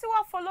coso. We see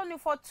what follow you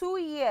for 2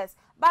 years.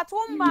 But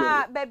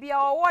Uma baby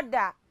or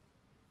water.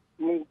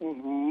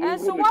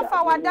 And so what for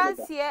our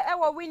dance here,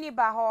 ever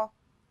Winneba ho.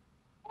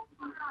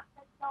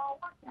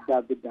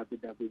 David.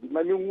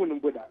 My new woman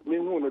with that.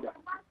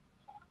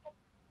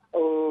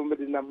 Oh,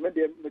 Medina,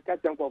 the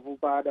catching of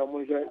father,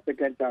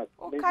 second chance.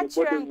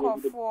 Catching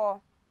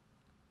for.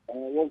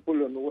 One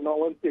pull on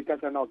one take us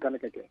an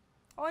organic.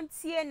 On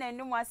TN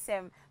no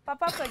wasem.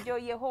 Papa Kwadwo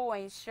Yehowa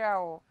nhyira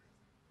o.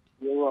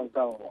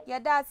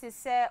 Yada se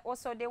say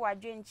also de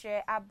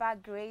wadwenkyerɛ aba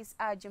Grace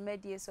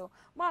Ajumedie so.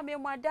 Ma me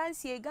mo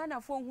dance ye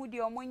Ghana fo hu de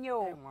omonye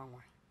o.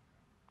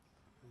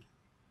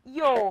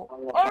 Yo,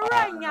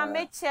 ora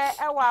nyame che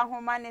e wa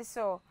ahoma ne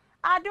so.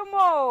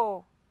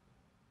 Adomo.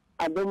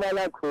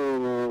 Adomala ko.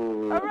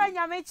 Ora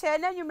nyame che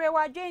na nwumre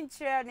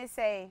wadwenkyerɛ ne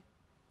sɛ.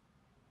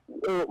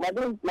 Oh,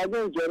 madam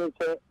Jerry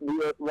say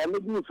the one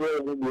me for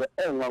the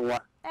enwanwa.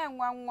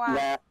 Enwanwa.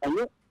 Na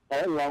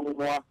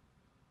enwanwa.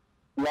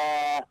 Na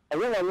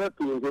enwanwa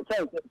to the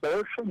sense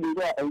that should be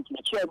there and to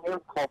share more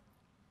cup.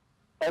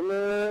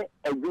 Any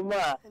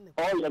aduma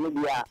all the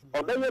media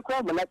or the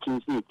crowd na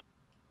kinsi.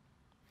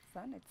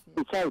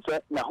 It's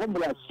sense na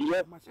hombla sie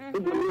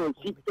the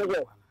see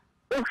together.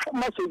 If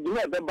much do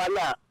the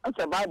bala as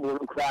a Bible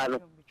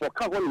crowd for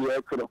cover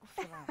your crew.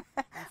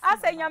 I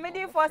say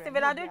nyame for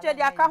stephenadomkyeiduah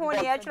de aka ho ne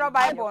yɛtwerɛ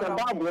Bible no.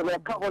 Bible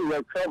aka ho ne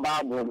yɛtwerɛ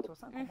Bible.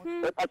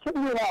 I think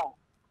we are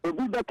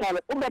obi bɛka no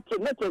wobɛte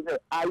mɛte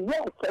ayɛ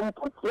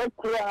sɛmpo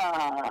kura.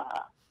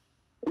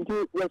 Nti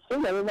yɛsɛ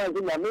nyame ma de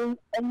nyame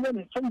ɛnyɛ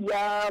ne sɛ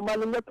yaa ma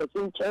no nyɛ pɛse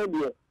nkyɛn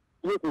deɛ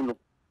yɛhu no.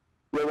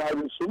 Yɛwɔ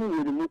aresum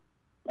yɛre mu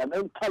na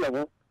mɛnka ne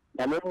ho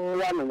na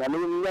mɛmmoa no nyame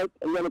nyɛ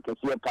no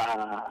kɛseɛ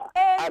paa.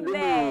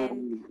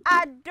 Amen.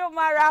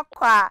 Adomara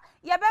kwa.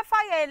 Yɛbɛfa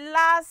yɛ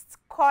last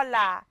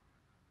caller.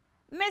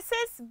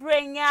 Mrs.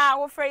 Brenya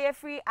wo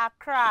free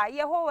Accra.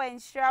 Yehowa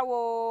nhyira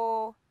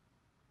wo.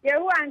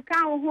 Yehowa nka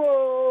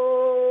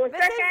ho.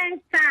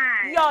 Second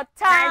time. Your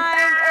time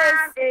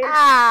is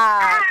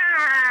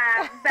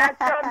That's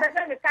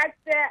the catch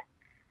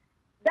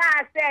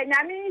that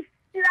nyame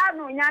nsira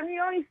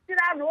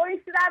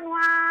no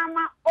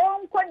ama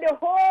onko the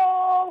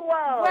whole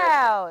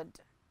world.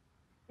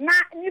 Na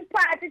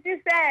nipa atiti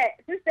se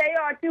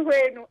yo ti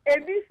hwe no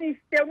ebi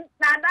system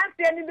na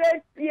dance ni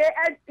be tie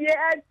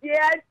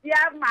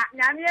ma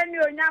nyame ni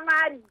onyama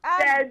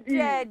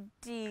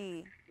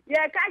daddy ye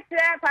ka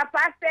kire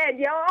papa said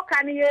ye o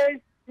kan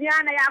ye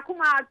na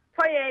yakuma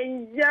to ye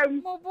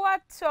yam mo bo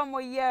ato mo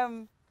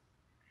yam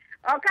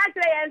o ka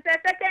kire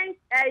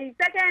ye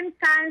second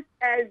chance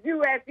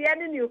US ye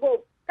ni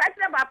hope ka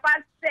kire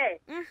papa said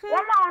wo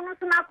ma onu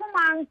so na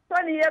kuma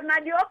to ni ye na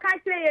de o ka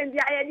kire ye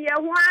dia ye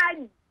ho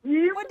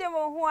Wode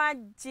mo ho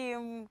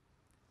agim.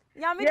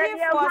 Nyame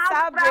di for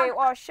sabre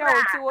or show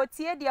ti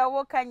wotie dia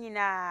wo ka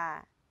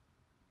nyina.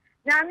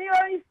 Nyame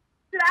o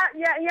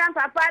ya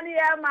papa ni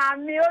ya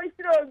mami o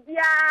isiro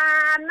bia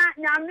na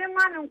nyame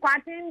ma no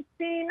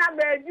kwatintin na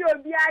baabi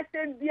obi a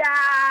se bia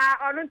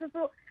onu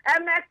tutu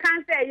eme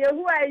kan se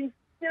yehu a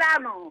isira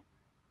no.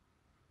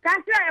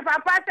 Kan se ya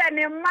papa se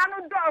ne ma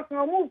no dos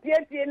no mu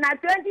pie na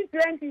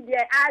 2020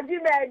 de agi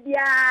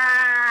baadia.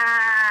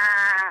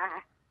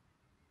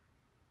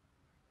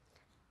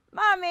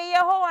 Mami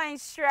Yehowa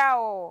nhyira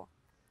o.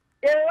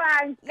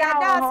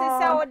 Yada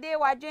sisa ode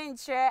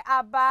wadwenkyerɛ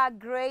aba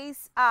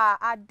Grace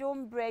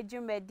Adom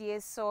Brejumedie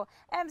so.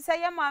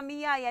 Say ya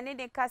mami ya ne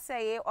de kasa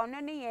ye ono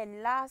ne ye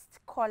last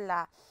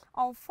caller.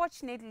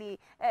 Unfortunately,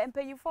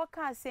 mpanyifo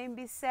kan say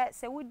bi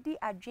se wodi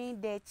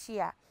adwen da chi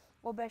a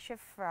obehwe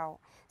frau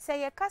se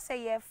ye ka se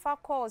ye fa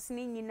calls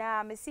ni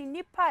nyina me si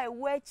nipa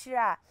ewo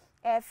akira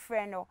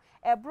efre no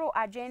ebro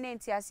adwene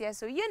ntiase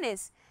so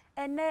Eunice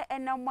ene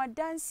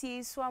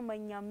enamodansi so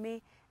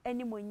amanyame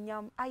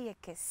animonyam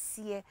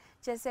ayekese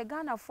chese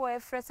Ghana for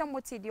efre se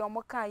moti de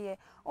omoka ye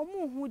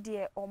omuhu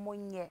de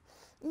omonye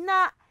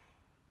na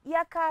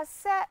yaka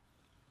se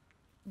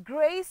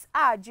Grace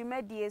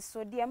jumedie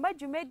so de ma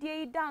jumedie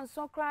yi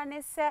danso kra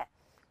ne se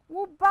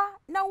woba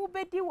na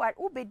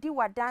wobedi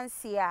wa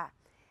dance a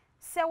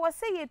se wo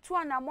se yetu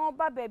anamo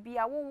ba baby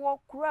a wo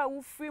kura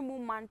wo free mu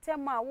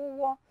mantem a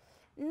wo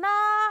na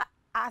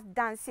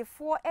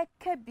adansefo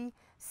ekebi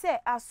se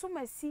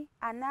asomasi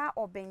ana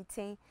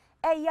obenten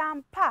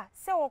eyampa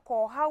se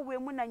woko hawe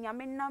mu na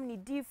nyame nam ni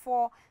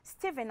D4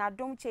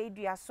 Adom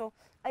Kyei-Duah so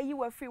ayi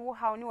wa free wo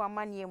haw ni wa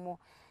manie mu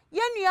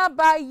yenua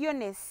ba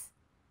Eunice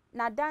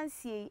na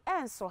dance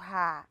enso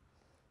ha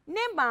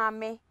ne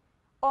maame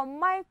on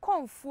my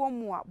konfo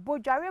mu a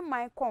bodware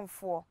my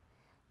konfo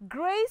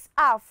Grace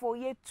for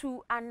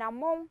yetu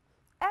anamon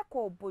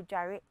eko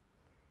bodware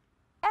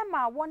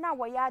ema wona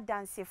wo ya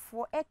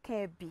dansefo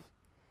eka bi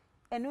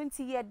eno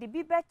nti ye de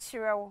bi be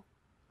kirew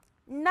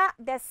na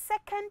the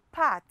second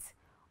part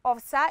of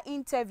sa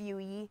interview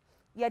yi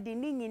ye de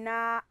ni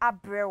nyina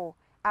abrew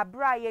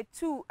abra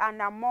yetu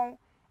anamon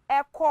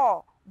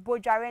eko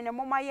bodware ne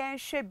moma ye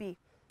nhwe bi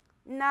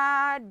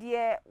na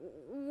de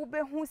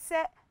wobehu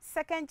se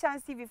Second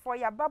Chance TV for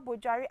ya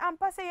babojari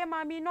ampa se ye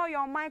mami no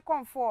your mind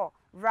come for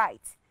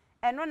right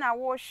eno na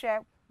wo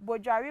hwe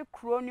bojari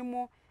kro ni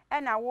mu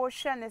e na wo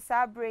hwe ne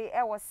sabre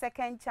e wo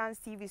Second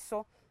Chance TV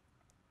so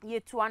ye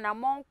tu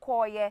anamon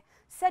ko ye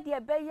said ye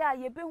be ya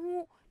ye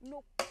behu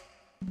no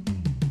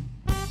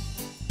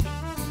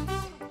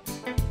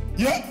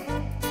yeah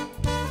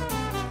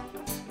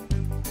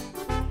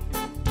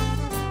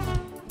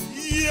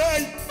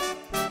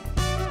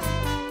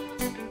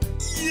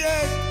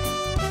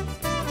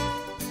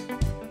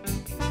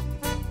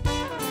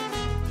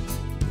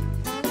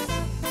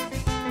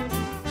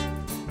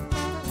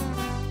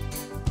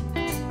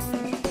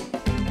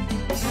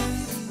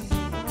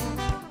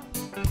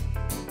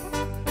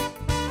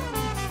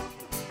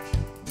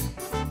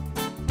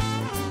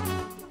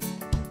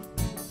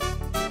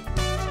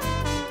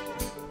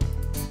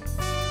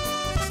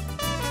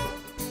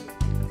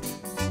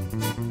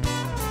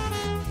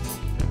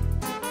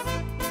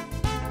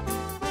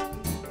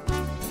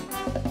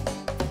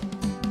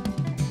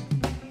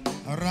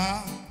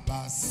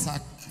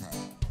Rabasaka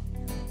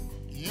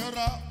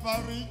Yora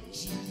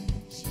Parichi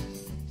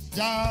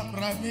Ja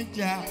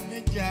Ramija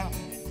Mija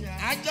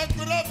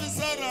Ajakura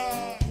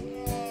Bisara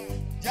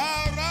Ja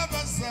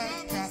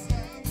Rabasaka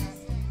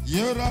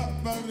Yora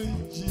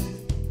Parichi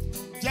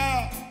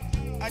Ja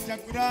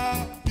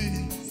Ajakura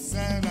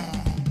Bisara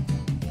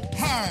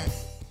Hi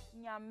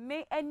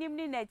Nyame anim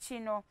ni nachi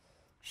no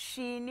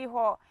shi ni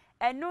ho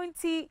eno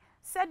nti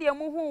said ye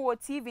muhu wo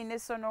TV ne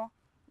so no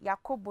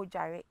Yakobo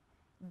Jare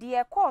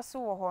the course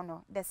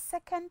no the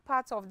second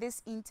part of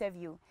this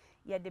interview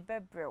ye de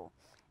bebrel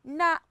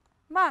na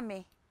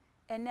mame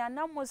ene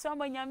anamo so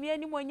amanyame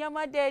ani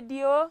monyama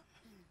dadi o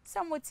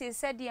samuti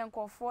said ye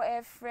nkofo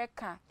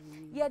efreka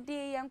ye de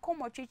ye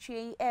nkomotwetwe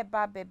yi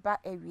eba beba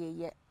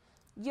awieye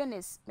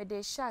Eunice me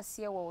de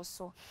hyase wo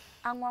so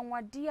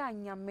anwanwade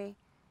anyame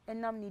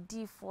enam ni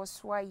D4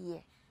 so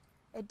aye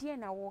edie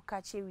na wo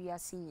ka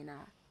chewiase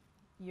nyina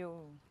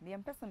yo the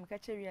person ka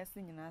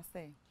chewiase nyina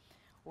say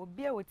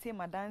obi a wotie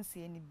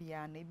madanse ni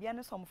bia na bia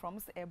ne som from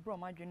se ebro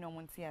madwene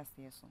omo nte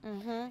ase so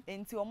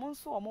enti omo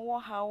nso omo wo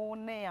hawo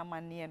ne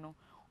amane no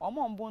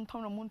omo mbo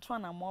ntom no muntu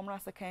na momra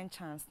second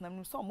chance na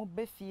no so omo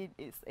befie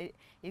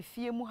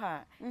efie mu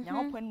ha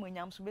nyahopon mu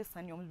nyam so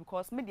besane omo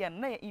because media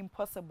na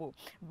impossible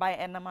by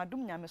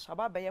enamadum nyame so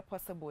aba be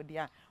possible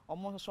dia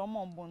omo so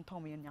omo mbo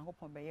ntom ye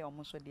nyahopon be ye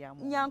omo so dia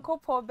mo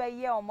nyankopon be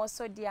ye omo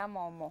so dia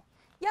ma omo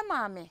ye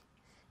maame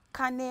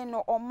kane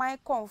no omai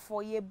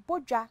konfo ye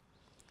bodwa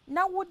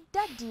na wo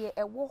dadie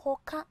ewo ho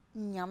ka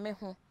nyame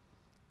ho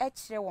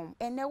ekire won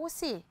ene wo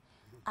se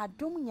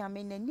adom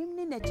nyame nanim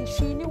ni na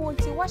chihwi ni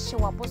wonti wa hye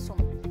wabosom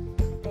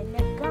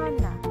ene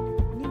Ghana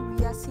ni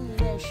wiase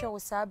ni ehwe wo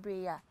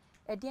sabre ya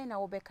ede na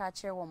wo be ka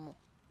kire won mo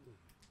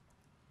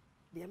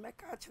de me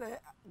ka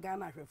kire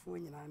Ghana hwefo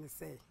nyina ne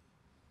se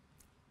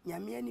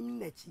nyame anim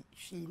na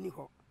chihwi ni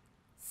ho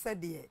se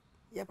de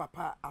ye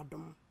papa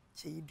Adom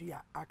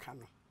Kyei-Duah aka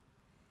no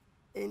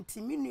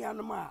enti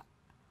minuanom a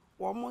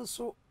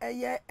womonso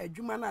eye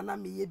adwuma na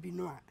meye bi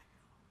no a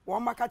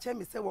womaka che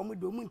me se womo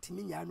de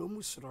omuntimi nya na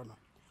omusuro no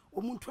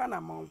omuntu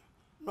anamon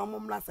no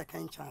momla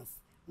second chance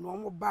no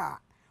omo ba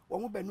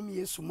womo banum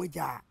Yesu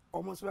moja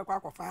omonso be kwa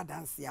akofa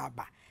dance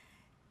aba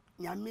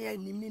nyame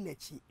anim ni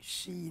nachi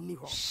shi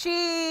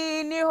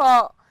ni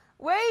ho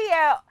we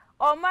ye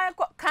o my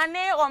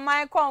kane o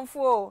my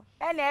konfo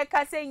ene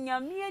ka se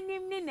nyame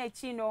anim ni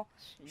nachi no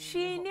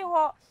shi ni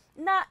ho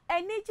na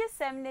eni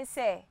gisem ne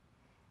se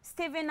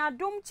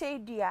Adom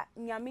Kyei-Duah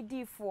nyame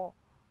D4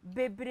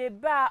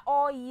 bebreba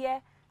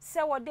oye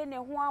se wode ne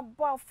ho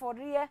abo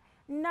afore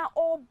na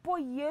obo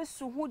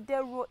Yesu hu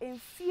dero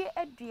emfie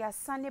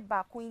aduasane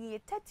ba ko ye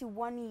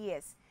 31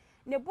 years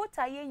ne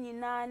bota ye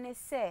nyina ne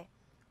se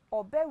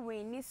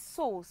obeweni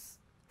souls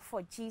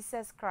for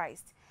Jesus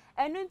Christ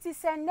enu nti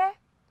se ne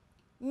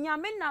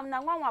nyame nam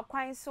na nwanwa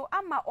kwan so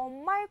ama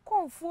omai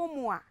konfuo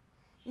mu a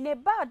ne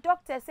ba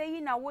doctor say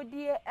yi na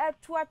wodie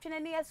etu atwene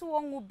ne yeso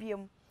wongu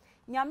biem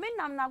nyame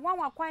nam na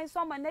nwanwa kwan so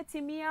ama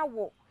natimi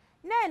awo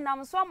na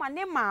nam so ama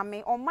ne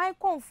maame omai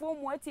konfuo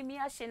mu atimi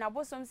ahye na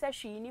bosom se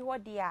hwini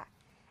hodi a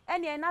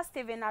ene na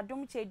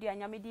Adom Kyei-Duah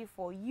nyamedi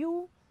for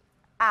you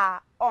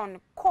are on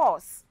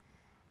course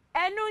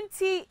enu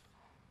nti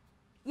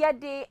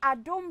yede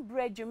Adom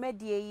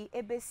dwumadie yi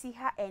ebesi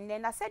ha ene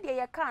na said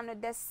ye ka no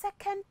the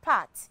second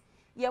part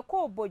ye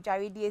ko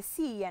bojare de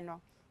si ye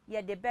no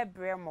ye de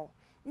bebremo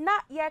na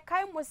ye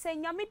kai mo se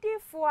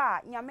nyamedifo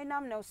a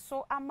nyamenam no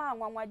so ama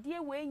anwanwade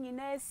we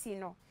nyina asi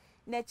no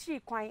na chiri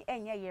kwan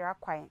enye yera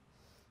kwan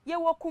ye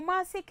wo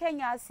Kumasi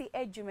Kenya asi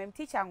adwumem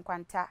teacher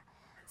nkwanta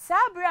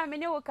sabra me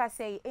ne wo ka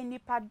sei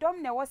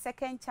enipadom ne wo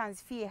second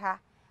chance fie ha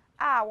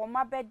a wo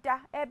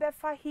mabeda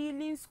ebefa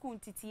healing school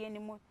titie ni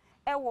mu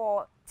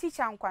ewo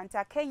teacher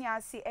nkwanta Kenya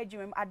asi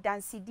adwumem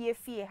adansidie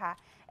fie ha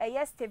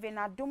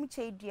Adom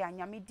Kyei-Duah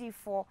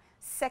nyamedifo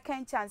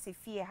second chance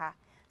fie ha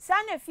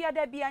sana fie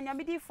da bia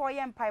nyamedifo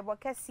ye mpaibo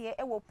kese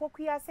ewo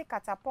Pokuase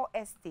Katapo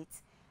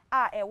estate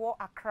a ewo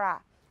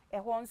Accra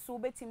eho nso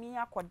betimi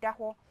akoda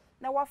ho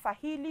na wafa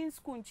healing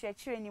school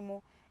nkyerɛkyerɛ ni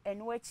mu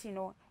eno achi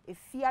no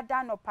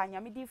efiada no pa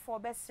nyamedifo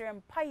besere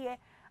mpaye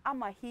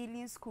ama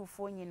healing school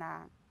fo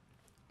nyina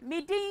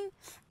midin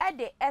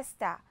ede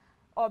Esther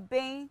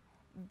Oben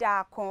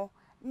Dako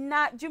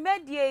na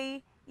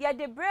dwumadie ya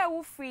de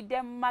brew free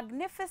the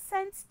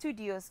magnificent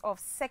studios of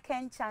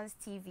Second Chance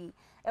TV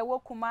ewo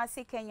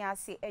Kumasi Kenya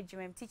ase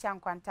adwumem teacher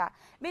nkwanta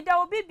mida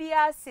obi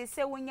bia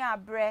se wonya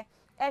abre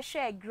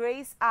ehwe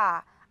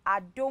gracehour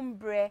Adom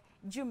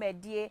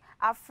dwumadie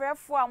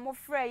afrefo a mo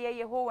frɛ ye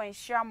Yehowa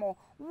nhyiramo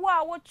wo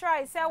a wo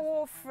try se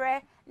wo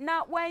frɛ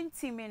na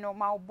wantimi no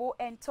maubo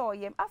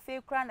entoyem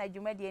afei kra na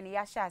dwumadie ne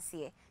ya hya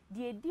ase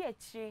die edi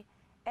akire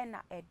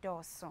na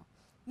edoso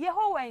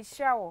Yehowa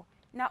nhyirawo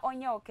na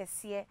onye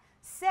okese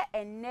se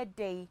enne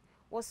day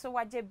wo so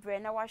waje bre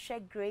na wahwe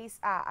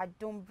gracehour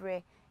Adom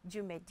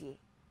dwumadie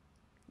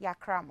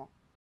yakramo